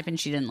in real life and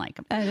she didn't like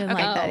him. I didn't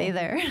like that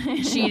either.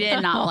 She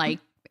did not like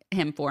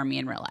him for me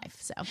in real life.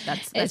 So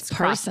that's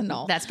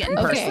personal. That's getting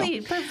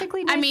personal.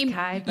 Perfectly nice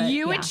guy, but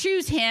you would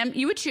choose him.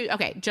 You would choose,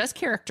 just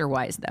character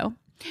wise though.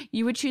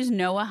 You would choose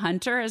Noah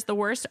Hunter as the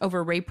worst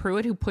over Ray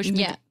Pruitt, who pushed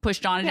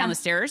Donna down the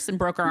stairs and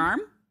broke her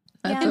arm.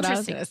 That's what I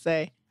was going to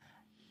say.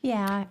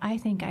 Yeah, I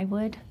think I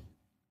would.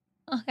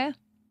 Okay.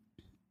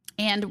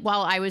 And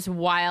while I was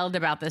wild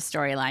about this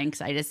storyline, because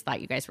I just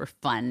thought you guys were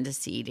fun to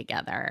see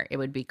together, it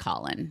would be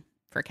Colin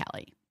for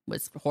Kelly.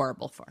 Was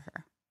horrible for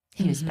her.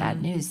 He was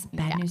bad news.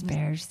 Bad news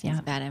bears. Yeah.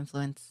 Bad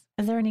influence.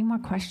 Is there any more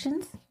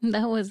questions?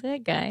 That was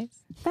it, guys.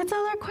 That's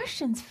all our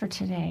questions for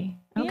today.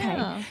 Okay.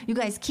 Yeah. You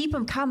guys keep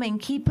them coming.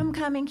 Keep them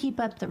coming. Keep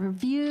up the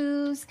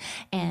reviews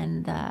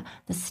and the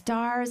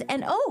stars.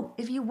 And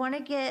if you want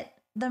to get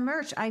the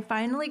merch, I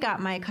finally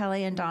got my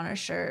Kelly and Donna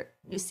shirt.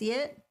 You see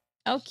it?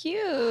 Oh,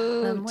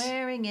 cute. I'm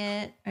wearing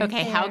it.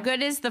 Okay. How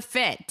good is the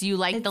fit? Do you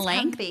like the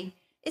length? Comfy.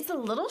 It's a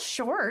little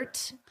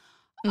short.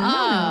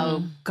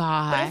 Oh,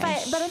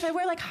 gosh. But if I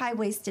wear like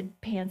high-waisted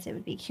pants, it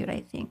would be cute,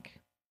 I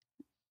think.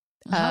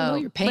 Oh,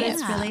 your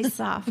pants. But it's really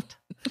soft.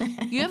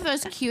 You have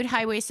those cute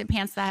high-waisted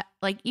pants that,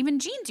 like, even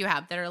jeans you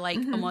have that are like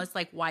almost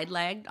like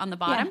wide-legged on the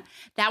bottom. Yeah.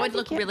 That would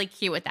look really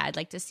cute with that. I'd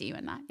like to see you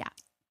in that. Yeah.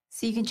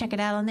 So you can check it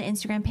out on the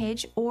Instagram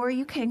page, or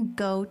you can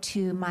go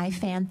to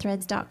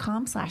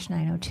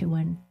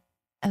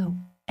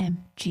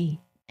myfanthreads.com/90210OMG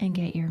and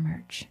get your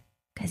merch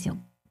because you'll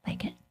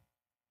like it.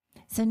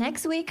 So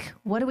next week,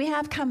 what do we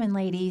have coming,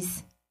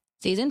 ladies?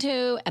 Season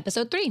 2,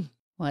 episode 3.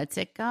 What's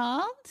it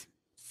called?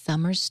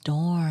 Summer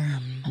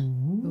Storm.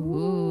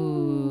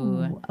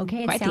 Ooh.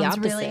 Okay, Quite it sounds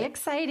really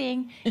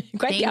exciting.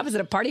 Quite the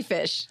opposite of Party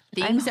Fish.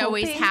 Things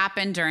always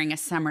happen during a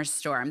summer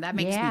storm. That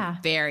makes me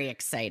very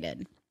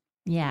excited.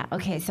 Yeah.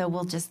 Okay, so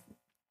we'll just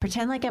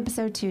pretend like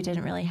episode 2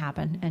 didn't really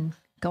happen and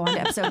go on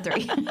to episode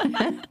 3.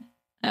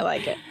 I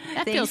like it.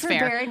 That Thanks feels for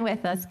fair. bearing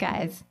with us,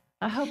 guys.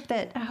 I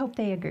hope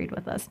they agreed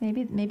with us.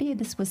 Maybe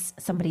this was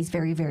somebody's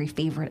very, very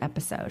favorite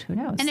episode. Who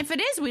knows? And if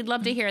it is, we'd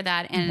love to hear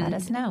that and let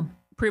us know.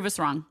 Prove us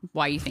wrong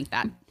why you think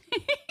that.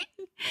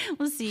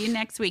 We'll see you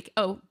next week.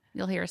 Oh,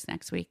 you'll hear us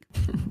next week.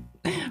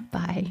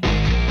 Bye.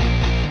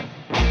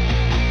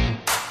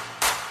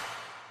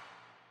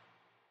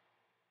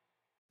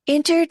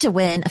 Enter to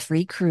win a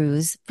free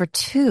cruise for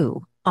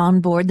two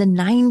on board the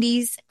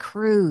 90s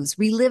cruise.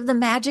 Relive the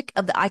magic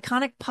of the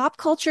iconic pop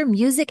culture,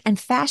 music, and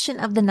fashion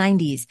of the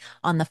 90s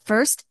on the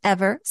first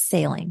ever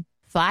sailing.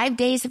 5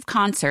 days of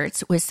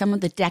concerts with some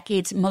of the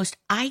decade's most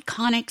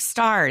iconic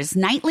stars,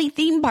 nightly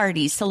theme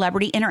parties,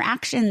 celebrity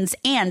interactions,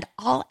 and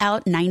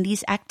all-out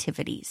 90s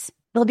activities.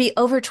 There'll be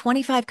over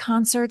 25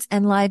 concerts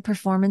and live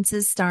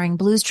performances starring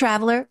Blues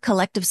Traveler,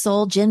 Collective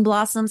Soul, Gin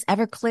Blossoms,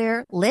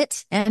 Everclear,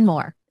 Lit, and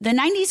more. The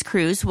 90s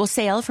cruise will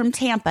sail from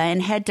Tampa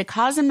and head to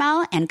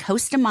Cozumel and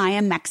Costa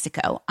Maya,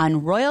 Mexico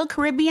on Royal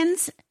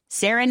Caribbean's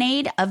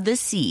Serenade of the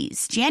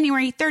Seas,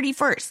 January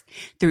 31st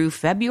through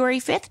February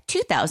 5th,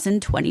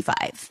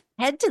 2025.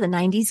 Head to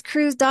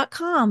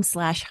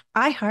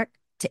the90scruise.com/iHeart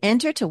to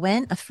enter to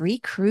win a free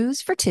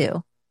cruise for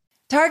two.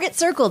 Target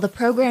Circle, the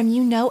program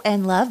you know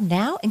and love,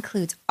 now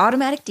includes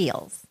automatic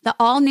deals. The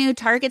all-new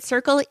Target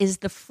Circle is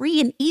the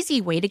free and easy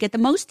way to get the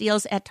most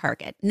deals at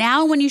Target.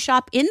 Now, when you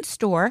shop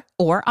in-store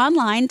or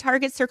online,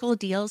 Target Circle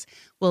deals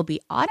will be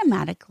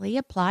automatically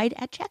applied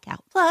at checkout.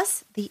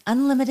 Plus, the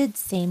unlimited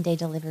same-day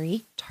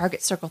delivery,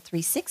 Target Circle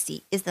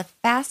 360, is the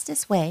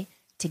fastest way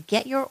to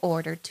get your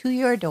order to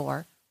your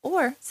door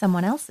or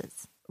someone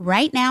else's.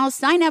 Right now,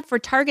 sign up for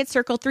Target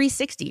Circle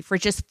 360 for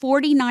just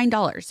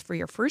 $49 for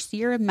your first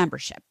year of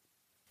membership.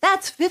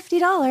 That's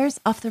 $50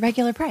 off the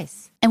regular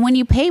price. And when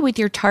you pay with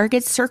your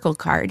Target Circle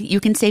card,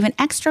 you can save an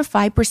extra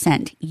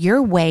 5%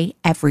 your way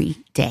every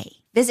day.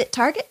 Visit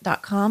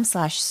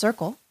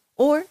target.com/circle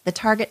or the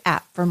Target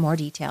app for more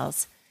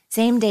details.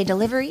 Same-day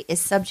delivery is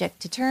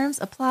subject to terms,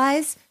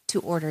 applies to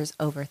orders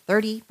over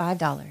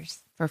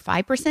 $35. For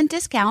 5%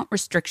 discount,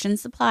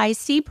 restrictions apply.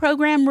 See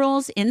program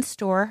rules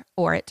in-store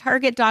or at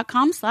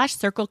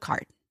target.com/circle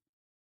card.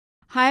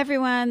 Hi,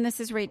 everyone. This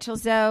is Rachel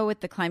Zoe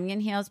with the Climbing in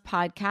Heels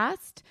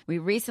podcast. We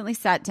recently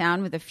sat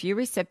down with a few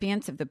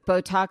recipients of the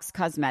Botox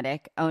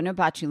Cosmetic,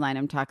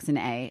 Onabotulinum Toxin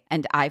A,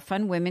 and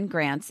iFund Women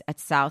grants at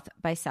South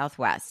by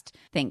Southwest,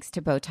 thanks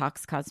to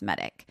Botox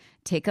Cosmetic.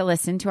 Take a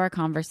listen to our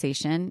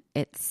conversation.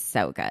 It's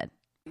so good.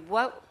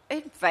 What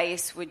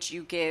advice would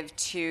you give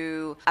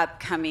to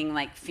upcoming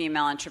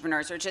female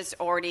entrepreneurs or just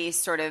already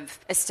sort of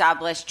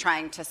established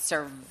trying to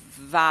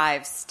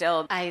survive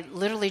still? I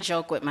literally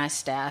joke with my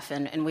staff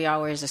and we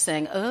always are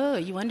saying, oh,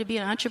 you want to be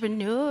an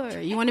entrepreneur?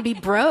 You want to be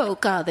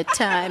broke all the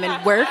time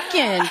and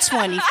working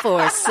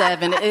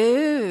 24/7.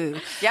 Ooh.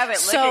 Yeah,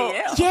 but look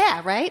at you.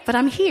 Yeah, right? But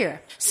I'm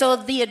here. So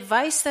the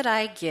advice that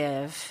I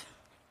give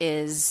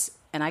is,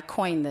 and I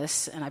coined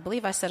this, and I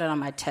believe I said it on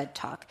my TED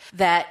Talk,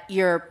 that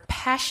your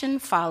passion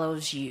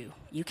follows you.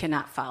 You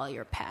cannot follow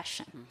your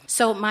passion.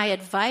 So my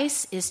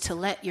advice is to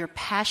let your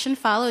passion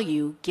follow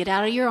you, get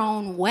out of your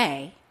own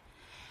way,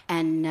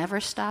 and never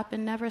stop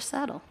and never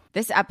settle.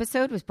 This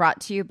episode was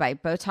brought to you by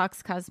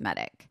Botox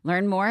Cosmetic.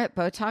 Learn more at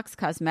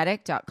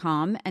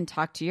BotoxCosmetic.com and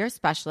talk to your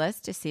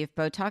specialist to see if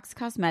Botox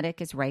Cosmetic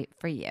is right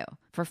for you.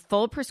 For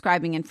full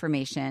prescribing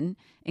information,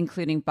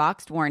 including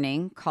boxed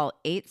warning, call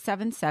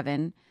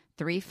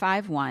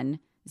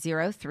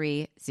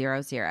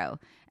 877-351-0300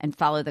 and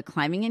follow the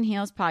Climbing in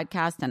Heels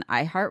podcast on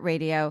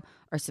iHeartRadio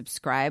or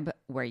subscribe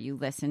where you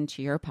listen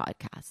to your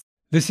podcast.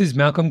 This is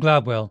Malcolm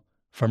Gladwell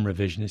from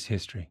Revisionist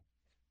History.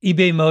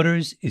 eBay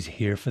Motors is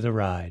here for the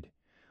ride.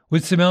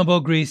 With some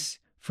elbow grease,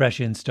 fresh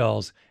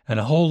installs, and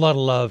a whole lot of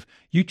love,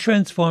 you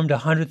transformed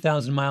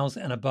 100,000 miles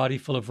and a body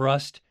full of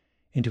rust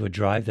into a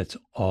drive that's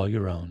all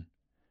your own.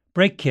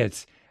 Brake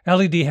kits,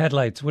 LED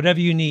headlights, whatever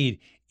you need,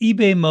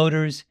 eBay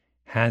Motors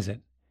has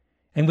it.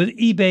 And with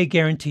eBay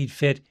Guaranteed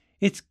Fit,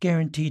 it's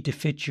guaranteed to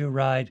fit your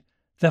ride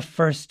the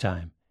first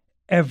time,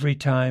 every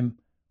time,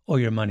 or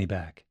your money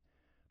back.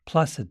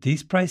 Plus, at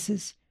these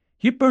prices,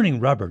 you're burning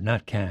rubber,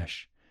 not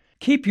cash.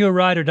 Keep your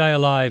ride or die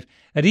alive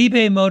at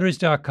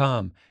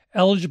ebaymotors.com.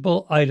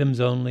 Eligible items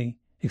only.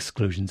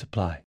 Exclusions apply.